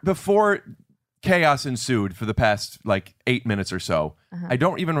before chaos ensued for the past 8 minutes or so, I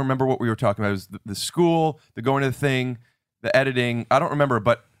don't even remember what we were talking about. It was the school, the going to the thing, the editing. I don't remember,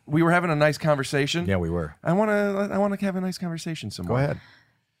 but we were having a nice conversation. Yeah, we were. I want to have a nice conversation somewhere. Go ahead.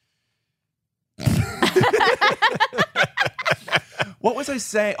 What was I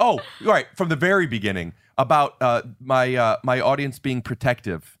saying? Oh, right, from the very beginning about my audience being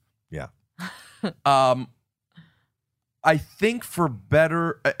protective. Yeah. I think for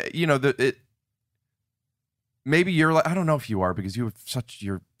better, maybe you're like, I don't know if you are because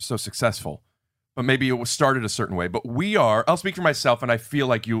you're so successful, but maybe it was started a certain way. But we are. I'll speak for myself, and I feel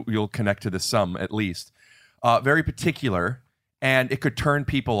like you'll connect to this some at least. Very particular, and it could turn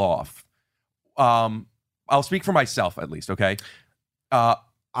people off. I'll speak for myself at least. Okay.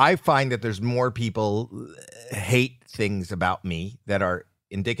 I find that there's more people hate things about me that are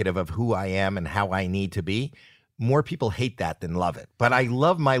indicative of who I am and how I need to be. More people hate that than love it. But I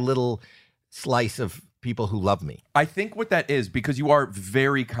love my little slice of people who love me. I think what that is, because you are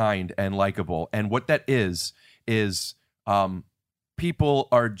very kind and likable, and what that is people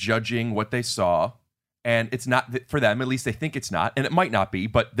are judging what they saw, and it's not for them. At least they think it's not, and it might not be,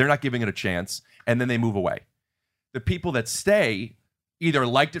 but they're not giving it a chance, and then they move away. The people that stay either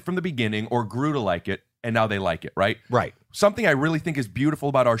liked it from the beginning or grew to like it, and now they like it, right? Right. Something I really think is beautiful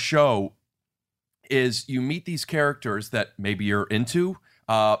about our show is you meet these characters that maybe you're into.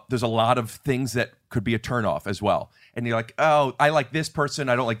 There's a lot of things that could be a turnoff as well. And you're like, oh, I like this person.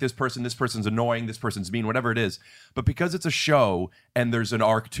 I don't like this person's annoying. This person's mean, whatever it is. But because it's a show and there's an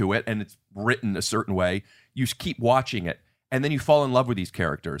arc to it and it's written a certain way, you keep watching it. And then you fall in love with these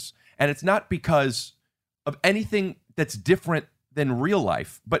characters. And it's not because of anything that's different than real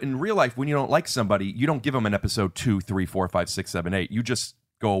life. But in real life, when you don't like somebody, you don't give them an episode 2, 3, 4, 5, 6, 7, 8. You just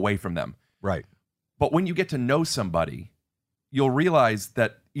go away from them. Right. But when you get to know somebody, you'll realize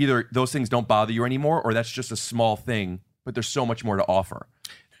that either those things don't bother you anymore, or that's just a small thing, but there's so much more to offer.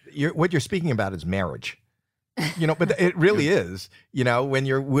 What you're speaking about is marriage. But it really is. When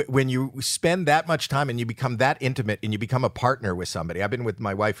you spend that much time and you become that intimate and you become a partner with somebody. I've been with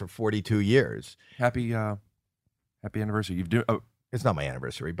my wife for 42 years. Happy anniversary. It's not my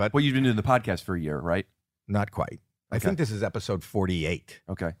anniversary, but you've been doing the podcast for a year, right? Not quite. I think this is episode 48.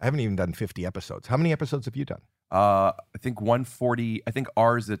 Okay. I haven't even done 50 episodes. How many episodes have you done? I think 140. I think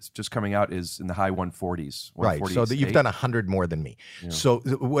ours that's just coming out is in the high 140s. Right. So that you've done 100 more than me. Yeah. So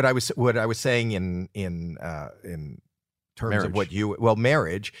what I was saying in terms of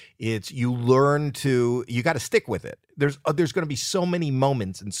marriage, it's you got to stick with it. There's going to be so many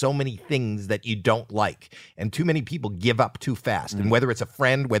moments and so many things that you don't like, and too many people give up too fast. And whether it's a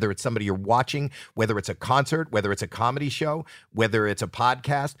friend, whether it's somebody you're watching, whether it's a concert, whether it's a comedy show, whether it's a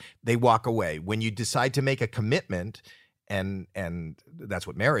podcast, they walk away. When you decide to make a commitment, and that's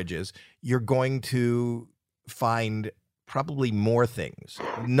what marriage is, you're going to find probably more things.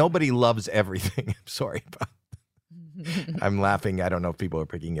 Nobody loves everything. I'm sorry about I'm laughing. I don't know if people are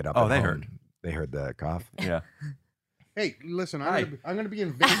picking it up. Oh, they heard. They heard the cough. Yeah. Hey, listen, I'm gonna be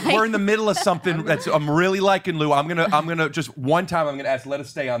in Vegas. We're in the middle of something that's I'm really liking, Lou. I'm gonna just one time I'm gonna ask. Let us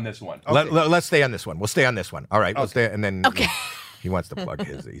stay on this one. Okay. Let's stay on this one. We'll stay on this one. All right. We'll stay, and then he wants to plug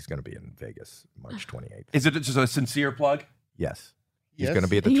his. He's going to be in Vegas March 28th. Is it just a sincere plug? Yes. He's going to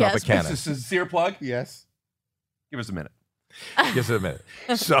be at the Tropicana. It's a sincere plug. Yes. Give us a minute. Just a minute.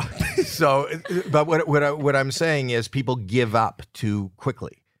 But what I'm saying is people give up too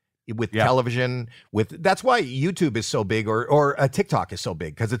quickly with television. That's why YouTube is so big, or TikTok is so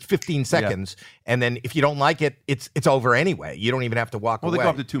big, because it's 15 seconds, and then if you don't like it, it's over anyway. You don't even have to walk away. Well, they go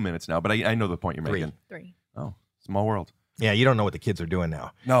up to 2 minutes now, but I know the point you're making. 3. Oh, small world. Yeah, you don't know what the kids are doing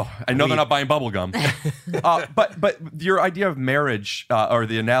now. No, I know they're not buying bubble gum. But your idea of marriage or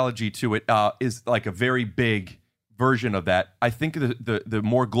the analogy to it is like a very big version of that. I think the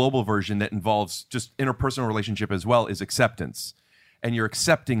more global version that involves just interpersonal relationship as well is acceptance. And you're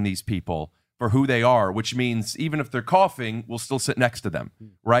accepting these people for who they are, which means even if they're coughing, we'll still sit next to them,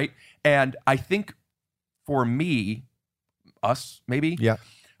 right? And I think for me, us maybe,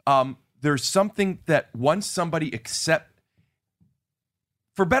 there's something that once somebody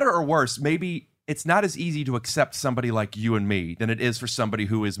for better or worse, maybe it's not as easy to accept somebody like you and me than it is for somebody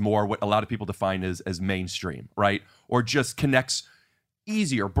who is more what a lot of people define as mainstream, right? Or just connects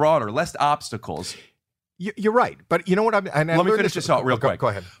easier, broader, less obstacles. You're right. But you know what? Let me finish this out real quick. Go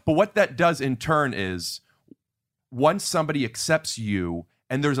ahead. But what that does in turn is once somebody accepts you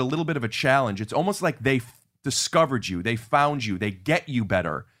and there's a little bit of a challenge, it's almost like they discovered you, they found you, they get you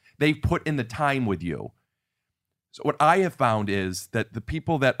better, they put in the time with you. So what I have found is that the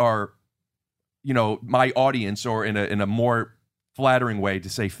people that are, my audience, or in a more flattering way to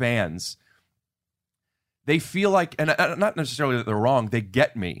say fans, they feel like, and not necessarily that they're wrong, they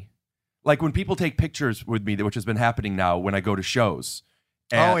get me. Like when people take pictures with me, which has been happening now when I go to shows.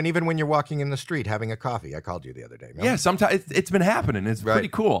 And even when you're walking in the street having a coffee. I called you the other day. Remember? Yeah, sometimes it's been happening. It's pretty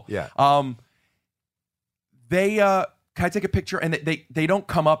cool. Yeah. They can I take a picture? And they don't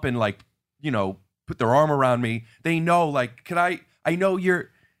come up and put their arm around me. They know, I know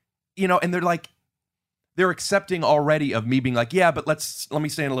you're, and they're accepting already of me being like, yeah, but let me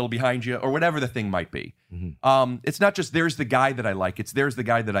stand a little behind you, or whatever the thing might be. Mm-hmm. It's not just there's the guy that I like, it's there's the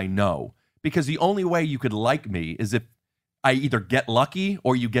guy that I know. Because the only way you could like me is if I either get lucky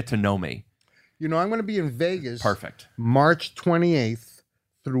or you get to know me. I'm going to be in Vegas. Perfect. March 28th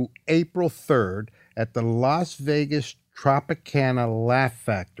through April 3rd at the Las Vegas Tropicana Laugh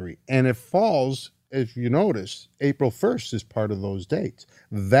Factory. And it falls, if you notice, April 1st is part of those dates.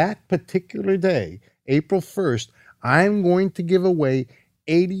 That particular day, April 1st, I'm going to give away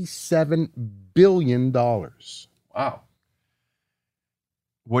 $87 billion. Wow.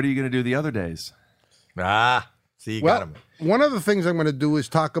 What are you going to do the other days? See, you got him. One of the things I'm going to do is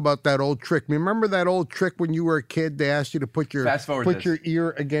talk about that old trick. Remember that old trick when you were a kid? They asked you to put your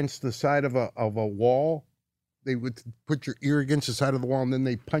ear against the side of a wall. They would put your ear against the side of the wall, and then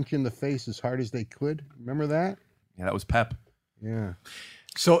they punch you in the face as hard as they could. Remember that? Yeah, that was Pep. Yeah.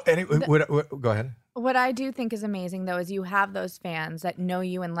 So anyway, go ahead. What I do think is amazing, though, is you have those fans that know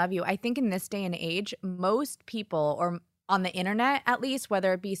you and love you. I think in this day and age, most people, or on the internet at least,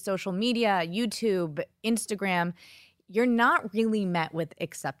 whether it be social media, YouTube, Instagram, you're not really met with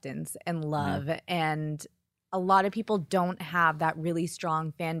acceptance and love. And a lot of people don't have that really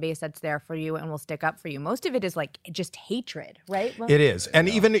strong fan base that's there for you and will stick up for you. Most of it is just hatred, right? Well, it is. And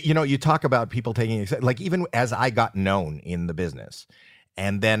even, you talk about people taking, even as I got known in the business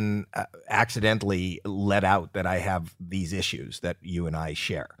and then accidentally let out that I have these issues that you and I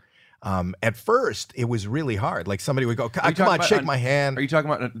share. At first, it was really hard. Like somebody would go, "Come on, shake my hand." Are you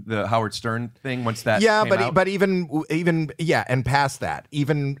talking about the Howard Stern thing? Once that, but even and past that,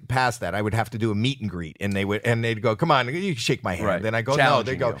 I would have to do a meet and greet, and they'd go, "Come on, you shake my hand." Right. Then I go, "No."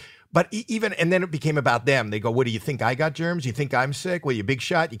 They go, but and then it became about them. They go, "What do you think? I got germs? You think I'm sick? Well, you big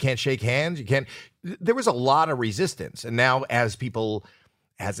shot. You can't shake hands. You can't." There was a lot of resistance, and now as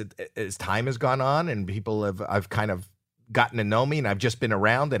time has gone on, and I've kind of gotten to know me, and I've just been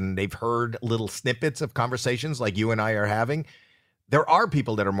around, and they've heard little snippets of conversations like you and I are having. There are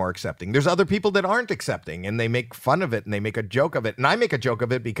people that are more accepting. There's other people that aren't accepting, and they make fun of it, and they make a joke of it. And I make a joke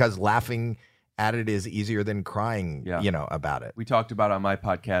of it because laughing at it is easier than crying, about it. We talked about on my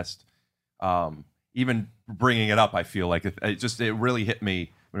podcast, even bringing it up, I feel like it really hit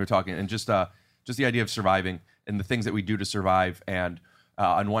me when we were talking, and just the idea of surviving and the things that we do to survive. And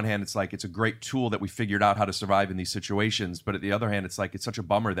on one hand, it's a great tool that we figured out how to survive in these situations. But at the other hand, it's such a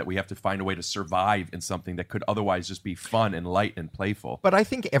bummer that we have to find a way to survive in something that could otherwise just be fun and light and playful. But I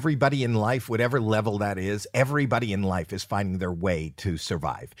think everybody in life, whatever level that is, everybody in life is finding their way to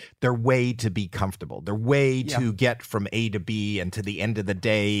survive, their way to be comfortable, their way to get from A to B and to the end of the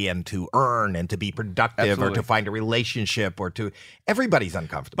day and to earn and to be productive or to find a relationship everybody's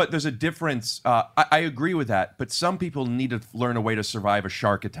uncomfortable. But there's a difference. I agree with that. But some people need to learn a way to survive a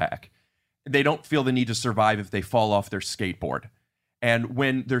shark attack. They don't feel the need to survive if they fall off their skateboard. And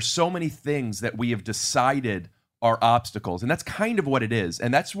when there's so many things that we have decided are obstacles, and that's kind of what it is.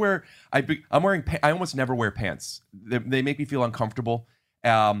 And that's where I almost never wear pants. They make me feel uncomfortable.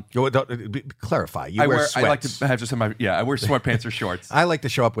 Clarify. You wear sweats. I like to have just I wear sweatpants or shorts. I like to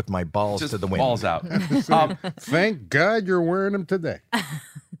show up with my balls just to the wind. Balls out. Thank God you're wearing them today.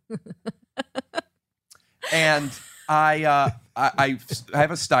 And I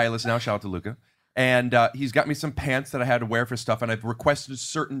have a stylist now. Shout out to Luca, and he's got me some pants that I had to wear for stuff, and I've requested a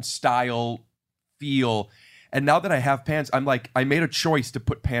certain style, feel, and now that I have pants, I'm like, I made a choice to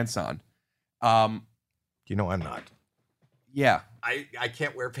put pants on. You know, I'm not. Yeah. I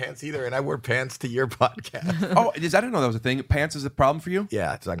can't wear pants either, and I wear pants to your podcast. Oh, I didn't know that was a thing. Pants is a problem for you?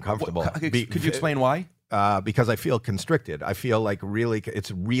 Yeah, it's uncomfortable. Could you explain why? Because I feel constricted. I feel like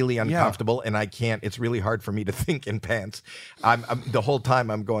it's really uncomfortable, and I can't. It's really hard for me to think in pants. I'm the whole time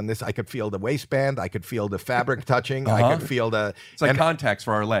I'm going this. I could feel the waistband. I could feel the fabric touching. I could feel the. It's like contacts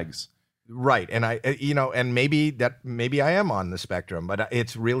for our legs. Right, and and maybe I am on the spectrum, but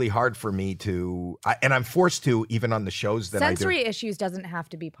it's really hard for me to, and I'm forced to, even on the shows that sensory I do. issues doesn't have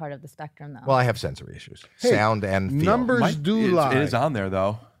to be part of the spectrum, though. Well, I have sensory issues, sound and feel. Numbers do lie. It is on there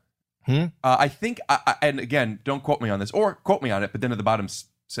though. I think, and again, don't quote me on this, or quote me on it, but then at the bottom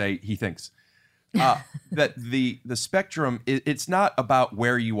say he thinks. That the spectrum, it's not about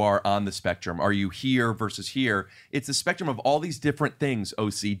where you are on the spectrum. Are you here versus here? It's the spectrum of all these different things: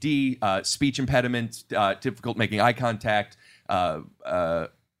 OCD, speech impediment, difficult making eye contact,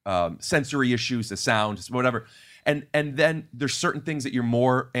 sensory issues, the sound, whatever. And then there's certain things that you're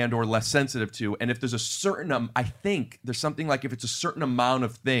more and or less sensitive to. And if there's a certain, I think there's something like if it's a certain amount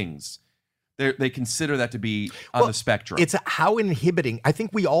of things, they consider that to be on the spectrum. It's how inhibiting. I think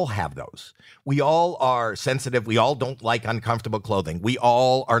we all have those. We all are sensitive. We all don't like uncomfortable clothing. We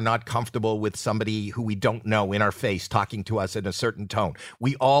all are not comfortable with somebody who we don't know in our face talking to us in a certain tone.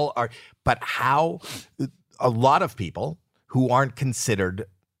 We all are. But how a lot of people who aren't considered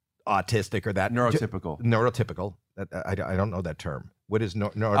autistic or that neurotypical. I don't know that term. What is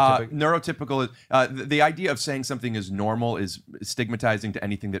neurotypical? Neurotypical is the idea of saying something is normal is stigmatizing to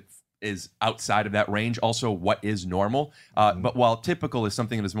anything that is outside of that range. Also, what is normal? But while typical is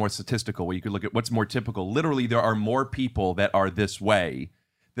something that is more statistical, where you could look at what's more typical. Literally, there are more people that are this way,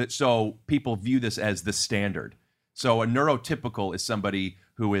 so people view this as the standard. So a neurotypical is somebody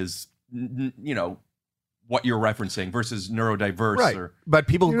who is, what you're referencing versus neurodiverse. Right. But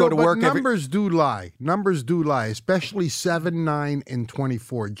people who go to work. Numbers do lie. Numbers do lie, especially 7, 9, and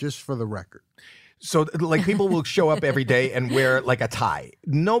 24, just for the record. So, like, people will show up every day and wear, like, a tie.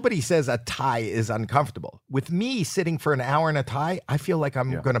 Nobody says a tie is uncomfortable. With me sitting for an hour in a tie, I feel like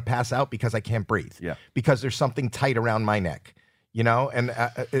I'm going to pass out because I can't breathe. Yeah. Because there's something tight around my neck, And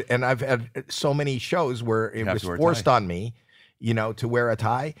I've had so many shows where it was forced on me, to wear a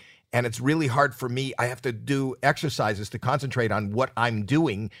tie. And it's really hard for me. I have to do exercises to concentrate on what I'm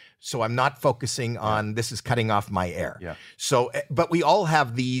doing, so I'm not focusing on this is cutting off my air. Yeah. So, but we all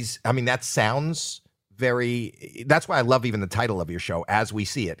have these. I mean, that sounds very. That's why I love even the title of your show, As We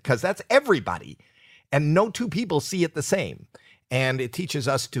See It, because that's everybody, and no two people see it the same. And it teaches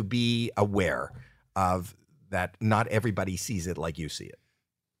us to be aware of that. Not everybody sees it like you see it.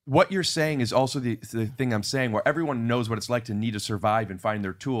 What you're saying is also the thing I'm saying, where everyone knows what it's like to need to survive and find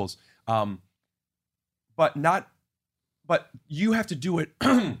their tools, but you have to do it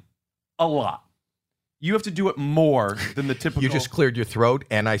a lot. You have to do it more than the typical. You just cleared your throat,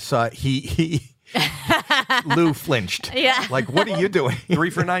 and I saw Lou flinched. Yeah, like, what are you doing? 3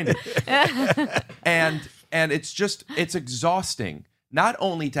 for 90, and it's exhausting. Not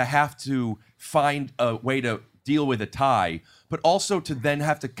only to have to find a way to deal with a tie, but also to then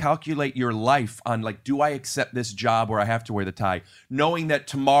have to calculate your life on, like, do I accept this job where I have to wear the tie, knowing that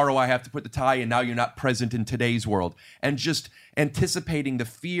tomorrow I have to put the tie and now you're not present in today's world, and just anticipating the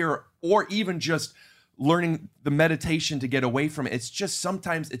fear, or even just learning the meditation to get away from it. It's just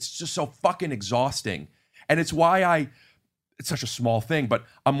sometimes it's just so fucking exhausting. And it's why it's such a small thing, but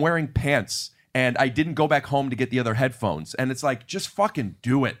I'm wearing pants and I didn't go back home to get the other headphones. And it's like, just fucking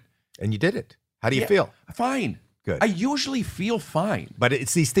do it. And you did it. How do you feel? Fine. Good. I usually feel fine. But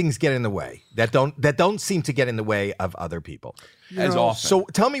it's these things get in the way that don't seem to get in the way of other people. As often. So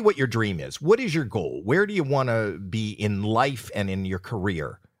tell me what your dream is. What is your goal? Where do you want to be in life and in your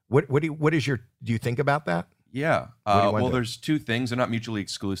career? Do you think about that? Yeah. Well, there's 2 things. They're not mutually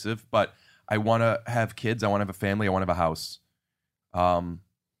exclusive, but I want to have kids. I want to have a family. I want to have a house. I want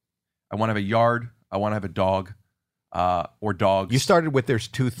to have a yard. I want to have a dog. Or dogs. You started with there's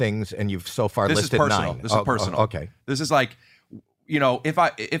 2 things, and you've so far listed 9. This is personal. Okay. This is like,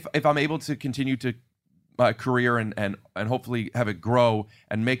 if I'm able to continue to my career and hopefully have it grow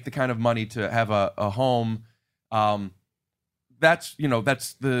and make the kind of money to have a home, that's the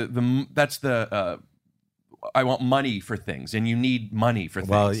I want money for things, and you need money for things.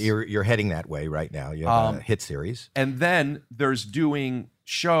 Well, you're heading that way right now. You have a hit series, and then there's doing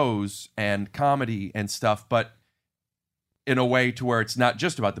shows and comedy and stuff, but in a way to where it's not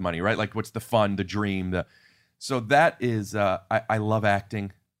just about the money, right? Like, what's the fun, the dream, So that is, I love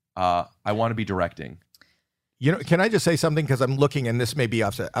acting. I want to be directing. You know, can I just say something? Because I'm looking, and this may be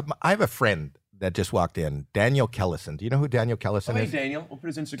offset. I have a friend that just walked in, Daniel Kellison. Do you know who Daniel Kellison Hey, is? Daniel. We'll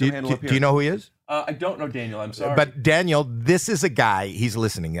put his Instagram handle up here. Do you know who he is? I don't know Daniel. I'm sorry. But Daniel, this is a guy, he's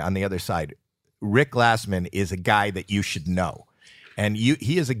listening on the other side. Rick Glassman is a guy that you should know. And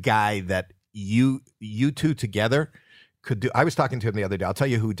he is a guy that you two together could do. I was talking to him the other day. I'll tell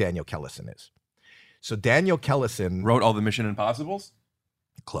you who Daniel Kellison is. So Daniel Kellison wrote all the Mission Impossibles?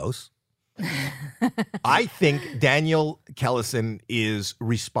 Close. I think Daniel Kellison is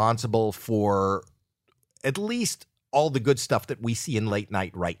responsible for at least all the good stuff that we see in late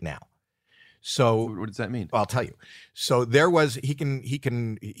night right now. So what does that mean? I'll tell you. So there was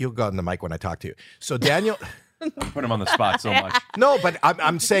he'll go on the mic when I talk to you. So Daniel put him on the spot so much. No, but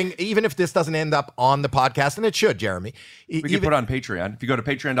I'm saying even if this doesn't end up on the podcast, and it should, Jeremy. We can put it on Patreon. If you go to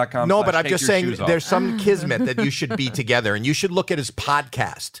patreon.com. No, but I'm just saying there's some kismet that you should be together, and you should look at his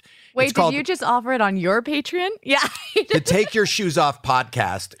podcast. Wait, did you just offer it on your Patreon? Yeah. The Take Your Shoes Off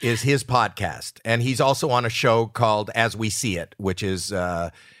podcast is his podcast. And he's also on a show called As We See It, which is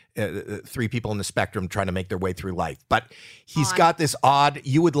three people in the spectrum trying to make their way through life. But he's got this odd,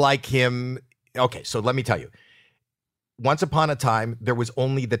 you would like him. Okay, so let me tell you. Once upon a time, there was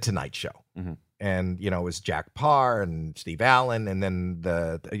only The Tonight Show. Mm-hmm. And, you know, it was Jack Parr and Steve Allen. And then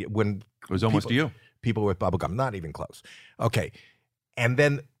when it was almost you. People with bubblegum, not even close. Okay. And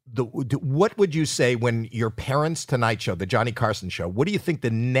then what would you say when your parents' Tonight Show, the Johnny Carson show, what do you think the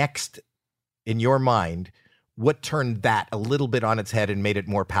next, in your mind, what turned that a little bit on its head and made it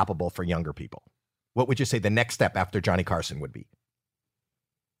more palpable for younger people? What would you say the next step after Johnny Carson would be?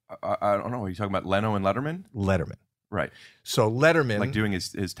 I don't know. Are you talking about Leno and Letterman? Letterman. Right. So Letterman. Like doing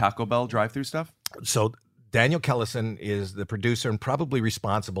his Taco Bell drive-through stuff? So Daniel Kellison is the producer and probably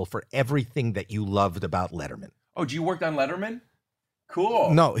responsible for everything that you loved about Letterman. Oh, you worked on Letterman?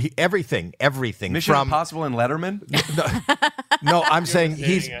 Cool. No, everything. Mission Impossible and Letterman? No, I'm saying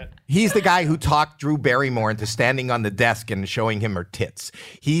he's the guy who talked Drew Barrymore into standing on the desk and showing him her tits.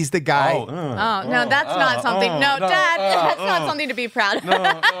 He's the guy. No, that's not something. Dad, that's not something to be proud of.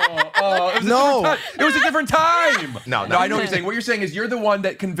 It was a different time. No, I know what you're saying. What you're saying is you're the one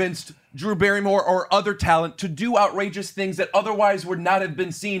that convinced Drew Barrymore or other talent to do outrageous things that otherwise would not have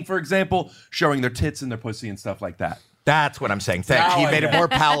been seen. For example, showing their tits and their pussy and stuff like that. That's what I'm saying. Thanks. He made it more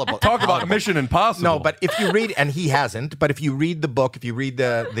palatable. Talk about Mission Impossible. No, but if you read, and he hasn't, but if you read the book, if you read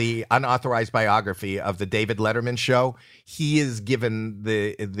the unauthorized biography of the David Letterman show, he is given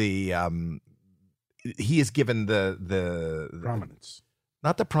the prominence.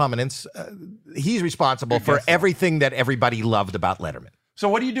 Not the prominence. He's responsible for everything that everybody loved about Letterman. So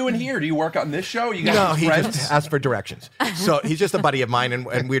what are you doing here? Do you work on this show? You No, he just asked for directions. So he's just a buddy of mine,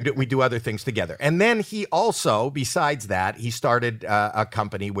 and we do other things together. And then he also, besides that, he started a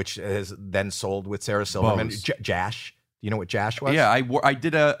company which has then sold with Sarah Silverman, Jash. You know what Jash was? Yeah, I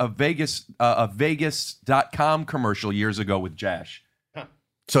did a Vegas.com commercial years ago with Jash.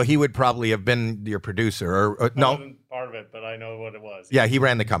 So he would probably have been your producer, or no? I wasn't part of it, but I know what it was. Yeah, he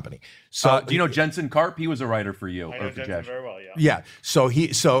ran the company. So do you know Jensen Karp? He was a writer for you. I know Jensen very well. Yeah. Yeah.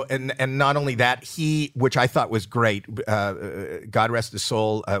 So and not only that, which I thought was great. God rest his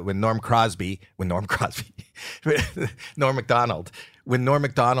soul. When Norm Macdonald. When Norm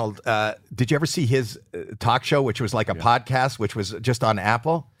Macdonald, did you ever see his talk show, which was like a podcast, which was just on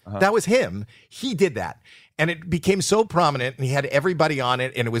Apple? Uh-huh. That was him. He did that. And it became so prominent, and he had everybody on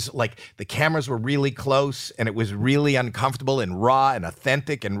it, and it was like the cameras were really close, and it was really uncomfortable and raw and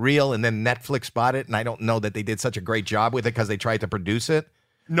authentic and real, and then Netflix bought it, and I don't know that they did such a great job with it because they tried to produce it.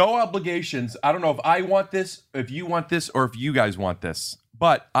 No obligations. I don't know if I want this, if you want this, or if you guys want this,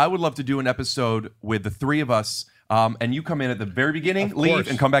 but I would love to do an episode with the three of us, and you come in at the very beginning, leave,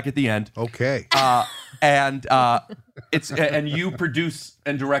 and come back at the end. Okay. And you produce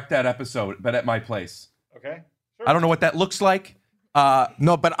and direct that episode, but at my place. Okay. Sure. I don't know what that looks like.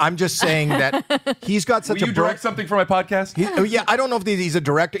 No, but I'm just saying that he's got such Will you direct something for my podcast? Yeah, I don't know if he's a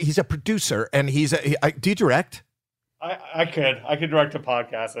director. He's a producer, and do you direct? I could direct a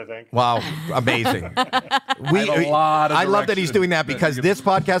podcast, I think. Wow, amazing. I love that he's doing that because this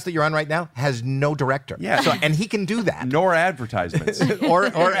podcast that you're on right now has no director. Yeah. So, and he can do that. Nor advertisements. or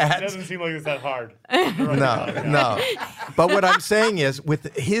ads. It doesn't seem like it's that hard. No. But what I'm saying is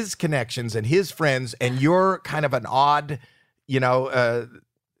with his connections and his friends, and you're kind of an odd,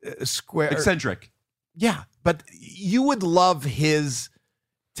 square. Eccentric. Yeah, but you would love his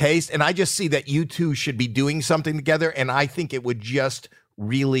taste, and I just see that you two should be doing something together, and I think it would just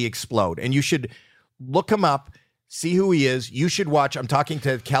really explode. And you should look him up, See who he is. You should watch. I'm talking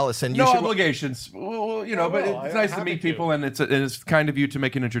to Callison. No obligations. Well, but it's nice to meet people, and it's kind of you to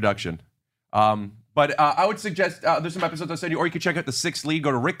make an introduction. But I would suggest there's some episodes I'll send you, or you can check out The Sixth Lead.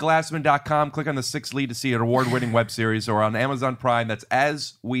 Go to rickglassman.com, click on The Sixth Lead to see an award-winning web series, or on Amazon Prime. That's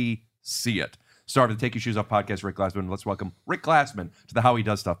As We See It. Star of the Take Your Shoes Off podcast, Rick Glassman. Let's welcome Rick Glassman to the How He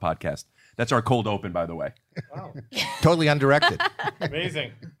Does Stuff podcast. That's our cold open, by the way. Wow. Totally undirected.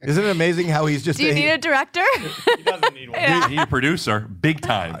 Amazing. Isn't it amazing how he's just... Do you need a director? He doesn't need one. Yeah. He's a producer, big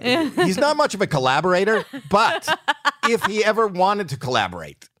time. He's not much of a collaborator, but if he ever wanted to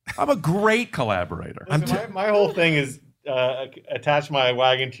collaborate... I'm a great collaborator. Listen, my whole thing is attach my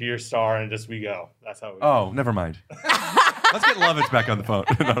wagon to your star and just we go. That's how we go. Oh, never mind. Let's get Lovitz back on the phone.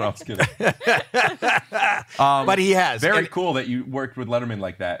 No, I was kidding. But he has. Very cool that you worked with Letterman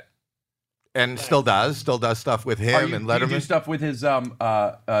like that. And still does stuff with him and Letterman. Do you do stuff with his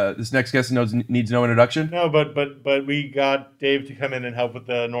this next guest needs no introduction? No, but we got Dave to come in and help with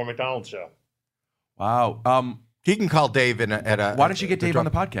the Norm Macdonald show. Wow. He can call Dave at a... Why don't you get Dave on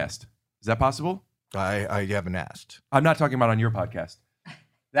the podcast? Is that possible? I haven't asked. I'm not talking about on your podcast.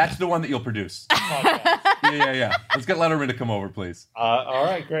 That's the one that you'll produce. Yeah. Let's get Letterman to come over, please. All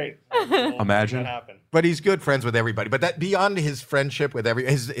right, great. Imagine. But he's good friends with everybody. But that beyond his friendship with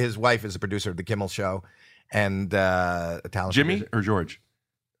his wife is a producer of the Kimmel Show, and a talented Jimmy producer. or George?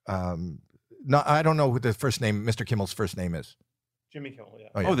 No, I don't know what the first name. Mr. Kimmel's first name is. Jimmy Kimmel. Yeah.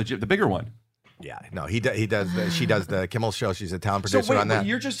 Oh, yeah. The bigger one. Yeah, no, he does. She does the Kimmel Show. She's a talent producer on that. Wait,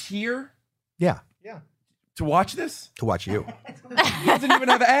 you're just here Yeah, to watch this? to watch you. He doesn't even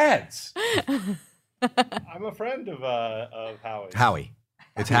have ads. I'm a friend of Howie. Howie.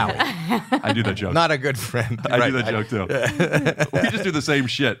 It's Howie. I do that joke. Not a good friend. I do that joke too. We just do the same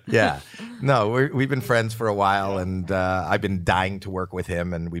shit. Yeah. No, we've been friends for a while, and I've been dying to work with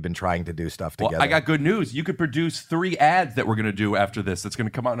him, and we've been trying to do stuff together. Well, I got good news. You could produce 3 ads that we're going to do after this. That's going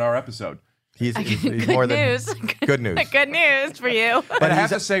to come out in our episode. He's Good more news. than good news. Good news for you. But I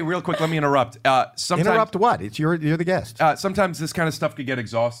have to say real quick, let me interrupt. Sometimes, Interrupt what? It's you're the guest. Sometimes this kind of stuff could get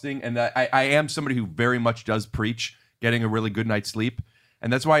exhausting, and I am somebody who very much does preach getting a really good night's sleep.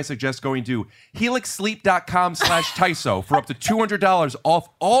 And that's why I suggest going to helixsleep.com/Tyso for up to $200 off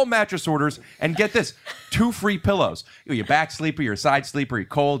all mattress orders. And get this, 2 free pillows. You're back sleeper, you're a side sleeper, you're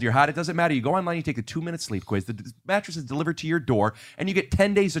cold, you're hot. It doesn't matter. You go online, you take the 2-minute sleep quiz. The mattress is delivered to your door, and you get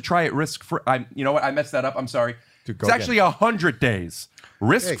 10 days to try it risk-free. You know what? I messed that up. I'm sorry. It's actually 100 days.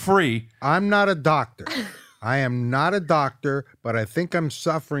 Risk-free. I'm not a doctor. I am not a doctor, but I think I'm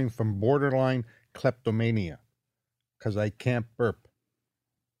suffering from borderline kleptomania because I can't burp.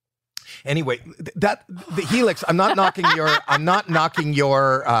 Anyway, the Helix. I'm not knocking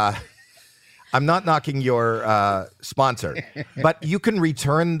your sponsor, but you can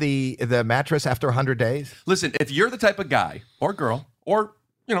return the mattress after 100 days. Listen, if you're the type of guy or girl or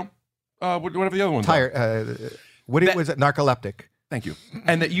whatever the other ones are. Was it narcoleptic? Thank you.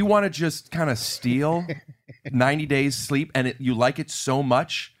 And that you want to just kind of steal 90 days sleep and you like it so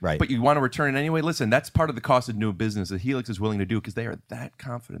much, right? But you want to return it anyway. Listen, that's part of the cost of doing business that Helix is willing to do because they are that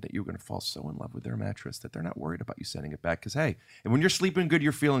confident that you're going to fall so in love with their mattress that they're not worried about you sending it back. Because, hey, and when you're sleeping good,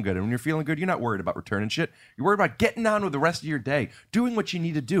 you're feeling good. And when you're feeling good, you're not worried about returning shit. You're worried about getting on with the rest of your day, doing what you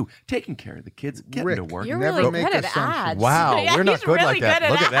need to do, taking care of the kids, getting Rick, to work. You're Never really make good at assumptions. ads. Wow, Yeah, we're not he's good really like that. good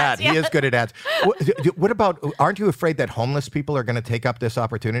at Look at that. ads, yeah. He is good at ads. What about, aren't you afraid that homeless people are going to take up this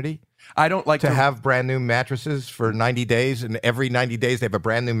opportunity? I don't like to have brand new mattresses for 90 days, and every 90 days they have a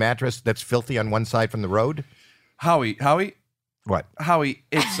brand new mattress that's filthy on one side from the road? Howie. What? Howie,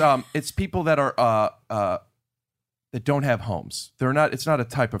 it's people that are that don't have homes. It's not a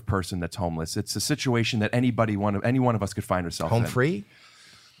type of person that's homeless. It's a situation that any one of us could find ourselves in. Home free?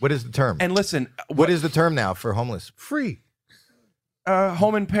 What is the term? And listen, what is the term now for homeless? Free.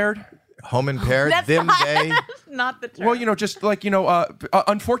 Home impaired. Home impaired, That's them not, day. that's not the term. Well, just like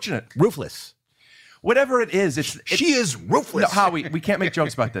unfortunate, roofless. Whatever it is, it's she is roofless. No, Howie, we can't make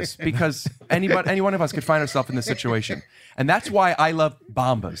jokes about this because any one of us could find ourselves in this situation, and that's why I love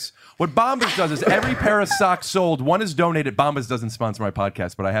Bombas. What Bombas does is every pair of socks sold, one is donated. Bombas doesn't sponsor my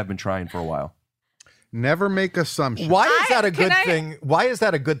podcast, but I have been trying for a while. Never make assumptions. Why is that a good thing? Why is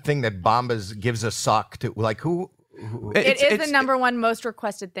that a good thing that Bombas gives a sock to? Like who? It is the number one most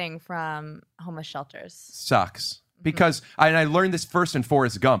requested thing from homeless shelters. Socks. Because I learned this first in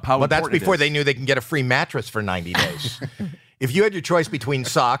Forrest Gump. Well, that's before they knew they can get a free mattress for 90 days. If you had your choice between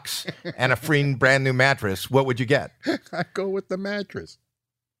socks and a free brand new mattress, what would you get? I'd go with the mattress.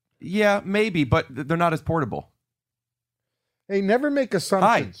 Yeah, maybe, but they're not as portable. Hey, never make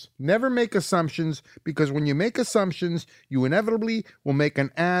assumptions. Never make assumptions, because when you make assumptions, you inevitably will make an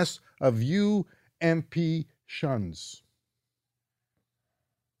ass of you, MP shuns.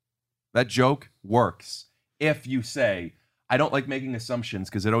 That joke works if you say, I don't like making assumptions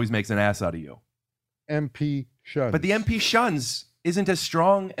because it always makes an ass out of you. MP shuns. But the MP shuns isn't as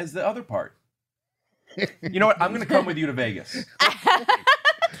strong as the other part. You know what? I'm going to come with you to Vegas.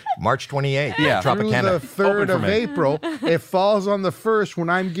 March 28th. Yeah. Through Tropicana. the 3rd Open for of me. April. It falls on the 1st when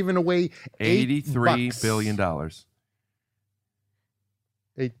I'm giving away $83 billion. $8.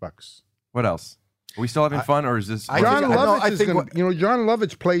 What else? Are we still having fun, or is this? John Lovitz is think going to, John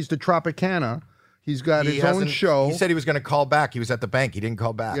Lovitz plays the Tropicana. He's got his own show. He said he was going to call back. He was at the bank. He didn't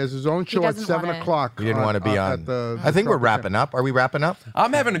call back. He has his own show at doesn't 7 wanna- o'clock. He didn't want to be on. At the I think we're Tropicana. wrapping up. Are we wrapping up?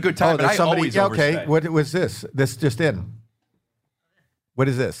 I'm having a good time, but there's I somebody. always Yeah, okay. overstay. What was this? This just in. What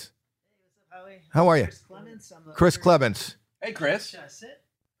is this? How are you? Chris Clements. Hey, Chris.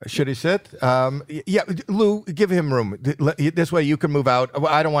 Should he sit? Yeah, Lou, give him room. This way you can move out.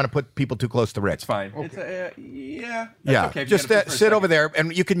 I don't want to put people too close to Rick. It's fine. It's, yeah. That's Yeah, okay if you just gotta sit for a sit over second. there,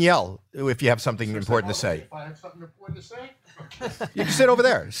 and you can yell if you have something important to say. If I have something important to say. You can sit over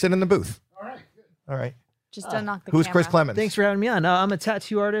there. Sit in the booth. All right. Good. All right. Just don't knock the Who's camera. Chris Clements? Thanks for having me on. I'm a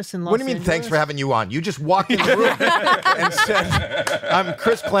tattoo artist in Los What do you mean, Angeles. thanks for having you on? You just walked in the room and said, I'm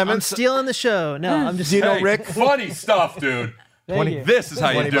Chris I'm Clements. stealing the show. No, I'm just. Do you know Hey, Rick? funny stuff, dude. Thank you. This is how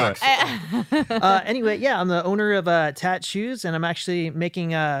you 20 do bucks. it. Anyway, yeah, I'm the owner of Tat Shoes, and I'm actually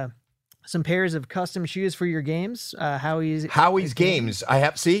making some pairs of custom shoes for your games. Howie's Games. I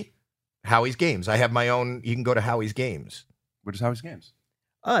have, see? Howie's Games. I have my own. You can go to Howie's Games. Which is Howie's Games.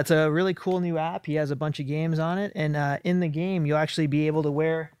 Oh, it's a really cool new app. He has a bunch of games on it, and in the game, you'll actually be able to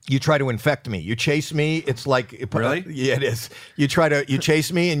wear. You try to infect me. You chase me. It's like Really? Yeah, it is. You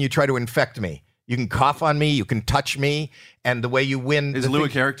chase me and you try to infect me. You can cough on me. You can touch me, and the way you win. Is Lou a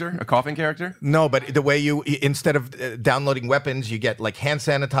character? A coughing character? No, but the way you instead of downloading weapons, you get like hand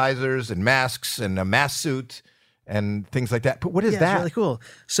sanitizers and masks and a mask suit and things like that. But what is Yeah, that? it's really cool.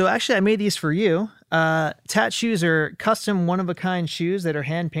 So actually, I made these for you. Tat Shoes are custom one-of-a-kind shoes that are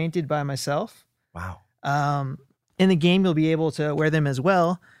hand-painted by myself. Wow. In the game, you'll be able to wear them as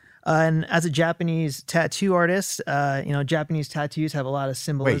well. And as a Japanese tattoo artist, Japanese tattoos have a lot of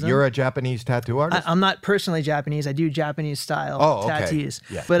symbolism. Wait, you're a Japanese tattoo artist? I'm not personally Japanese. I do Japanese style okay. tattoos.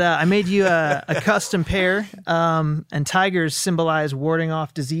 Yeah. But I made you a custom pair, and tigers symbolize warding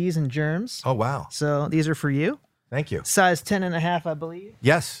off disease and germs. Oh, wow. So these are for you. Thank you. Size 10.5, I believe.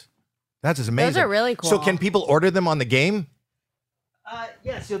 Yes. That is amazing. Those are really cool. So can people order them on the game?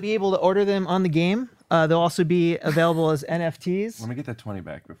 Yes, you'll be able to order them on the game. They'll also be available as NFTs. Let me get that 20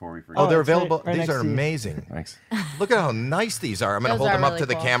 back before we forget. Oh, they're it's right- available. right These next are to you. amazing. Thanks. Look at how nice these are. I'm going to Those hold are them up really to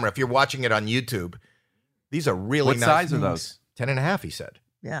the cool. camera. If you're watching it on YouTube, these are really What nice. size are those? 10.5, he said.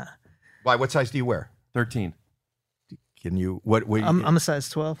 Yeah. Why? What size do you wear? 13. Can you, what? I'm a size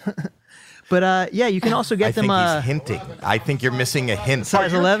 12. But yeah, you can also get I them think he's hinting. I think you're missing a hint.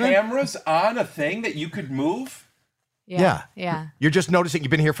 size Your 11. cameras on a thing that you could move? Yeah. Yeah. You're just noticing,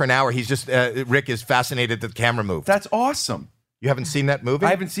 you've been here for an hour. He's just, Rick is fascinated that the camera moved. That's awesome. You haven't seen that movie?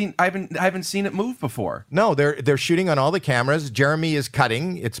 I haven't seen it move before. No, they're shooting on all the cameras. Jeremy is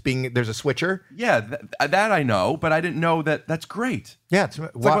cutting. There's a switcher. Yeah, that I know, but I didn't know that. That's great. Yeah, It's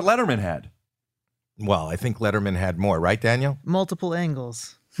like what Letterman had. well, I think Letterman had more, right, Daniel? Multiple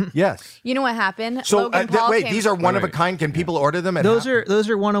angles. Yes. You know what happened? So Logan Paul wait, came- these are one of a wait. kind. Can people order them? At Those are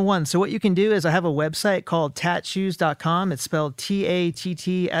 101. So what you can do is I have a website called tatshoes.com. It's spelled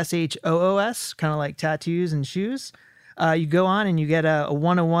TATTSHOOS, kind of like tattoos and shoes. You go on and you get a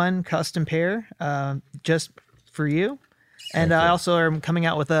 101 custom pair just for you. And I also am coming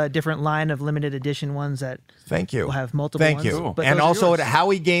out with a different line of limited edition ones that Thank you. will have multiple Thank ones. you. Cool. But And those are also yours. at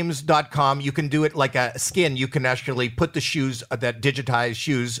howiegames.com, you can do it like a skin. You can actually put the shoes, that digitized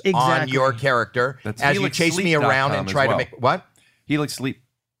shoes, on Exactly. your character That's as you chase me around and helixsleep.com try as to well. make what? Helix Sleep.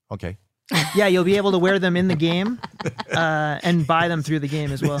 Okay. Yeah, you'll be able to wear them in the game and buy them through the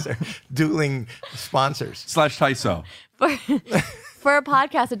game as well. Dueling sponsors. / Tyso. For a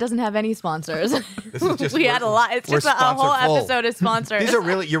podcast, it doesn't have any sponsors. This is just We had a lot. It's we're just a whole sponsor-full. episode of sponsors. These are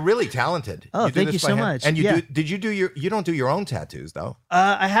really, you're really talented. Oh, do thank this you by so hand. much. And you Yeah. you don't do your own tattoos though?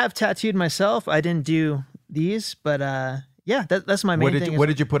 I have tattooed myself. I didn't do these, but yeah, that's my main thing. What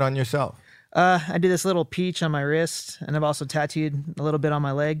did you put on yourself? I did this little peach on my wrist, and I've also tattooed a little bit on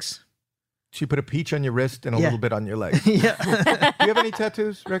my legs. So you put a peach on your wrist and a Yeah. little bit on your leg. Yeah, Do you have any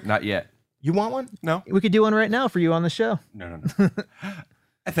tattoos, Rick? Not yet. You want one? No. we could do one right now for you on the show. No.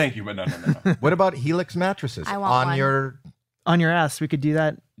 Thank you, but no. What about Helix mattresses? I want on one. your On your ass, we could do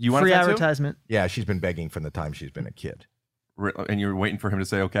that. You want a free tattoo? advertisement? Yeah, she's been begging from the time she's been a kid. And you're waiting for him to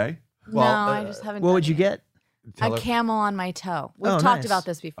say okay? Well, no, I just haven't. What done would you it. get? Tell A her- camel on my toe. We've Oh, talked nice. about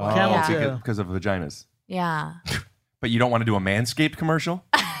this before. Camel yeah. toe. Because of vaginas. Yeah. But you don't want to do a Manscaped commercial?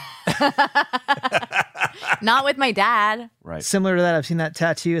 Not with my dad. Right. Similar to that, I've seen that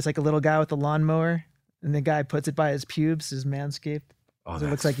tattoo. It's like a little guy with a lawnmower, and the guy puts it by his pubes, his Manscaped. Oh, So it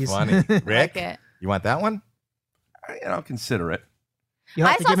looks like he's funny. Rick, Like it. you want that one? I'll consider it. You'll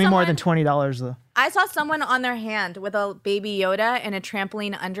have I to saw give me more than someone- $20 though. I saw someone on their hand with a baby Yoda and a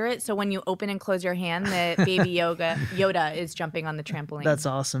trampoline under it. So when you open and close your hand, the baby Yoda is jumping on the trampoline. That's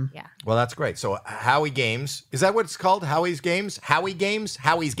awesome. Yeah. Well, that's great. So Howie Games, is that what it's called? Howie's Games? Howie Games?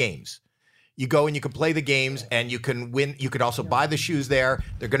 Howie's Games. You go and you can play the games and you can win. You could also buy the shoes there.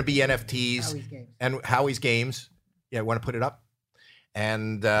 They're going to be NFTs. And Howie's Games. Yeah, want to put it up?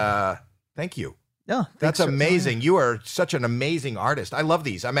 And thank you. Oh, That's thanks for- amazing. You are such an amazing artist. I love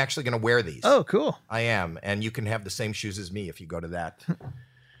these. I'm actually going to wear these. Oh, cool. I am. And you can have the same shoes as me if you go to that.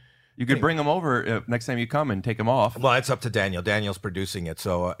 You could bring them over next time you come and take them off. Well, it's up to Daniel. Daniel's producing it.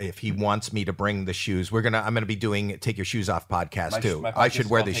 So if he wants me to bring the shoes, I'm going to be doing Take Your Shoes Off podcast too. my I podcast should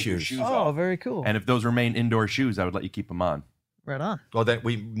is wear called these Take Your shoes. Shoes Oh, Off. very cool. And if those remain indoor shoes, I would let you keep them on. Right on. Well,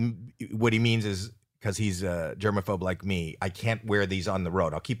 what he means is because he's a germaphobe like me, I can't wear these on the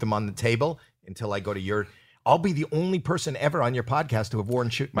road. I'll keep them on the table until I go to your. I'll be the only person ever on your podcast to have worn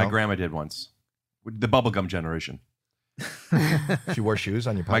shoes. My grandma did once. The bubblegum generation. She wore shoes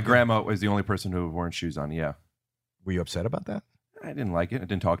on your podcast. My grandma was the only person who had worn shoes on, yeah. Were you upset about that? I didn't like it. I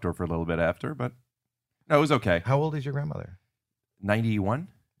didn't talk to her for a little bit after, but no, it was okay. How old is your grandmother? 91?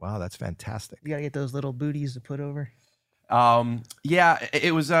 Wow, that's fantastic. You got to get those little booties to put over. Yeah,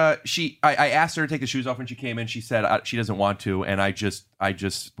 it was, I asked her to take the shoes off when she came in. She said she doesn't want to. And I just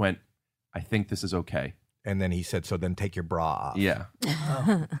went, I think this is okay. And then he said, so then take your bra off. Yeah.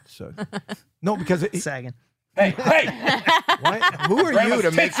 So, no, because Sagging. Hey! who are you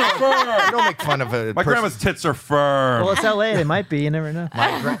to make tits are firm. Don't make fun of a My person. grandma's tits are firm. Well, it's LA. They might be. You never know.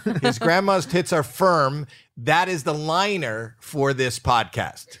 His grandma's tits are firm. That is the liner for this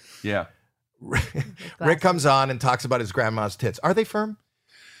podcast. Yeah. Rick comes on and talks about his grandma's tits. Are they firm?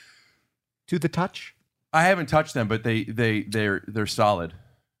 To the touch? I haven't touched them, but they're solid.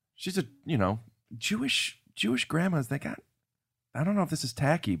 She's a, Jewish grandmas. They got, I don't know if this is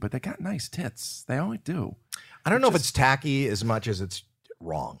tacky, but they got nice tits. They always do. I don't know if it's tacky as much as it's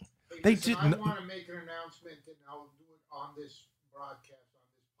wrong. They Listen, didn't. I want to make an announcement, and I'll do it on this broadcast, on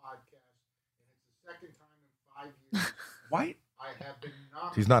this podcast. And it's the second time in 5 years Why? I have been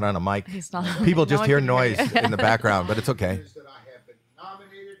nominated. He's not on a mic. He's not. People No just one hear can hear noise you. in the background, but it's okay. That I have been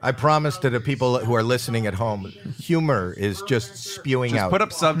nominated. I promise to the people who are listening at home, humor is just spewing Just out. put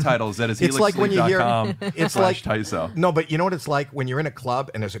up subtitles. That is It's like when you hear- helixsleep.com it's / like- Tyso. No, but you know what it's like when you're in a club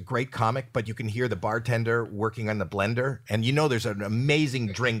and there's a great comic, but you can hear the bartender working on the blender, and there's an amazing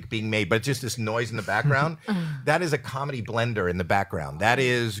drink being made, but it's just this noise in the background. That is a comedy blender in the background. That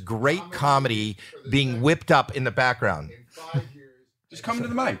is great comedy being whipped up in the background. In 5 years. Just come to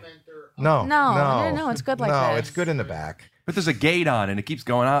the mic. No, No, it's good like no, this. it's good in the back. But there's a gate on, and it keeps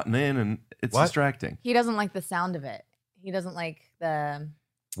going out and in, and it's What? distracting. He doesn't like the sound of it. He doesn't like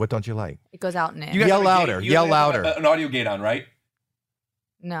What don't you like? it goes out and in. You guys Yell have a louder, gate- you yell guys have louder. An audio gate on, right?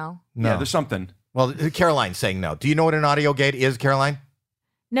 No. No. Yeah, there's something. Well, Caroline's saying no. Do you know what an audio gate is, Caroline?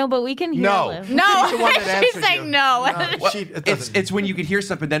 No, but we can hear No. Liv. No, She's the one that she's answers saying you. no. Well, It it's doesn't- when you can hear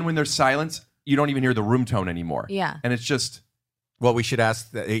stuff, but then when there's silence, you don't even hear the room tone anymore. Yeah. And it's just Well, we should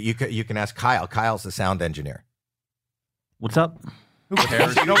ask. You can ask Kyle. Kyle's the sound engineer. What's up? who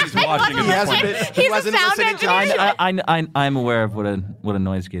cares? Nobody's watching. He at this hasn't point. been. He He's a wasn't sound listening to engineer. the show. I'm aware of what a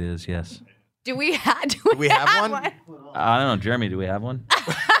noise gate is. Yes. Do we have we have one? I don't know, Jeremy. Do we have one?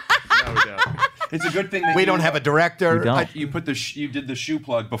 No, we don't. It's a good thing that We you, don't have a director. We don't. You put you did the shoe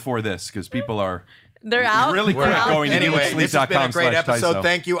plug before this because people are They're out. really They're quick out. going to Anyway, this has been a great episode. helixsleep.com/Tyso.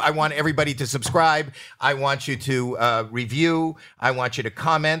 Thank you. I want everybody to subscribe. I want you to review. I want you to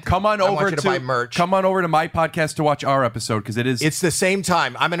comment. Come on I over want you to buy merch. Come on over to my podcast to watch our episode because it is. It's the same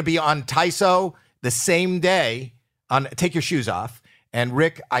time. I'm going to be on Tyso the same day on Take Your Shoes Off. And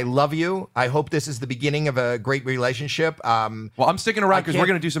Rick, I love you. I hope this is the beginning of a great relationship. well, I'm sticking around because we're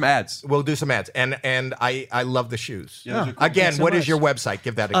going to do some ads. We'll do some ads. And I love the shoes. Yeah, those are cool. Again, Thanks so what is much. your website?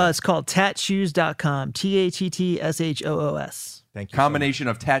 Give that again. It's called tatshoes.com. TATTSHOOS. Thank you. Combination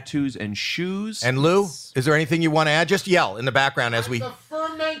of tattoos and shoes. And Lou, is there anything you want to add? Just yell in the background as we The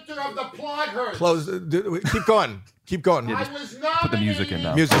fermenter of the plot hurts. close. Keep going. Keep going. I was Put the music in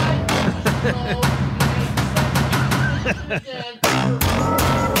now. Music.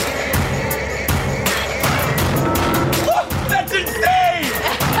 That's insane!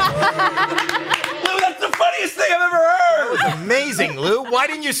 Lou, that's the funniest thing I've ever heard! Amazing, Lou. Why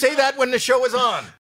didn't you say that when the show was on?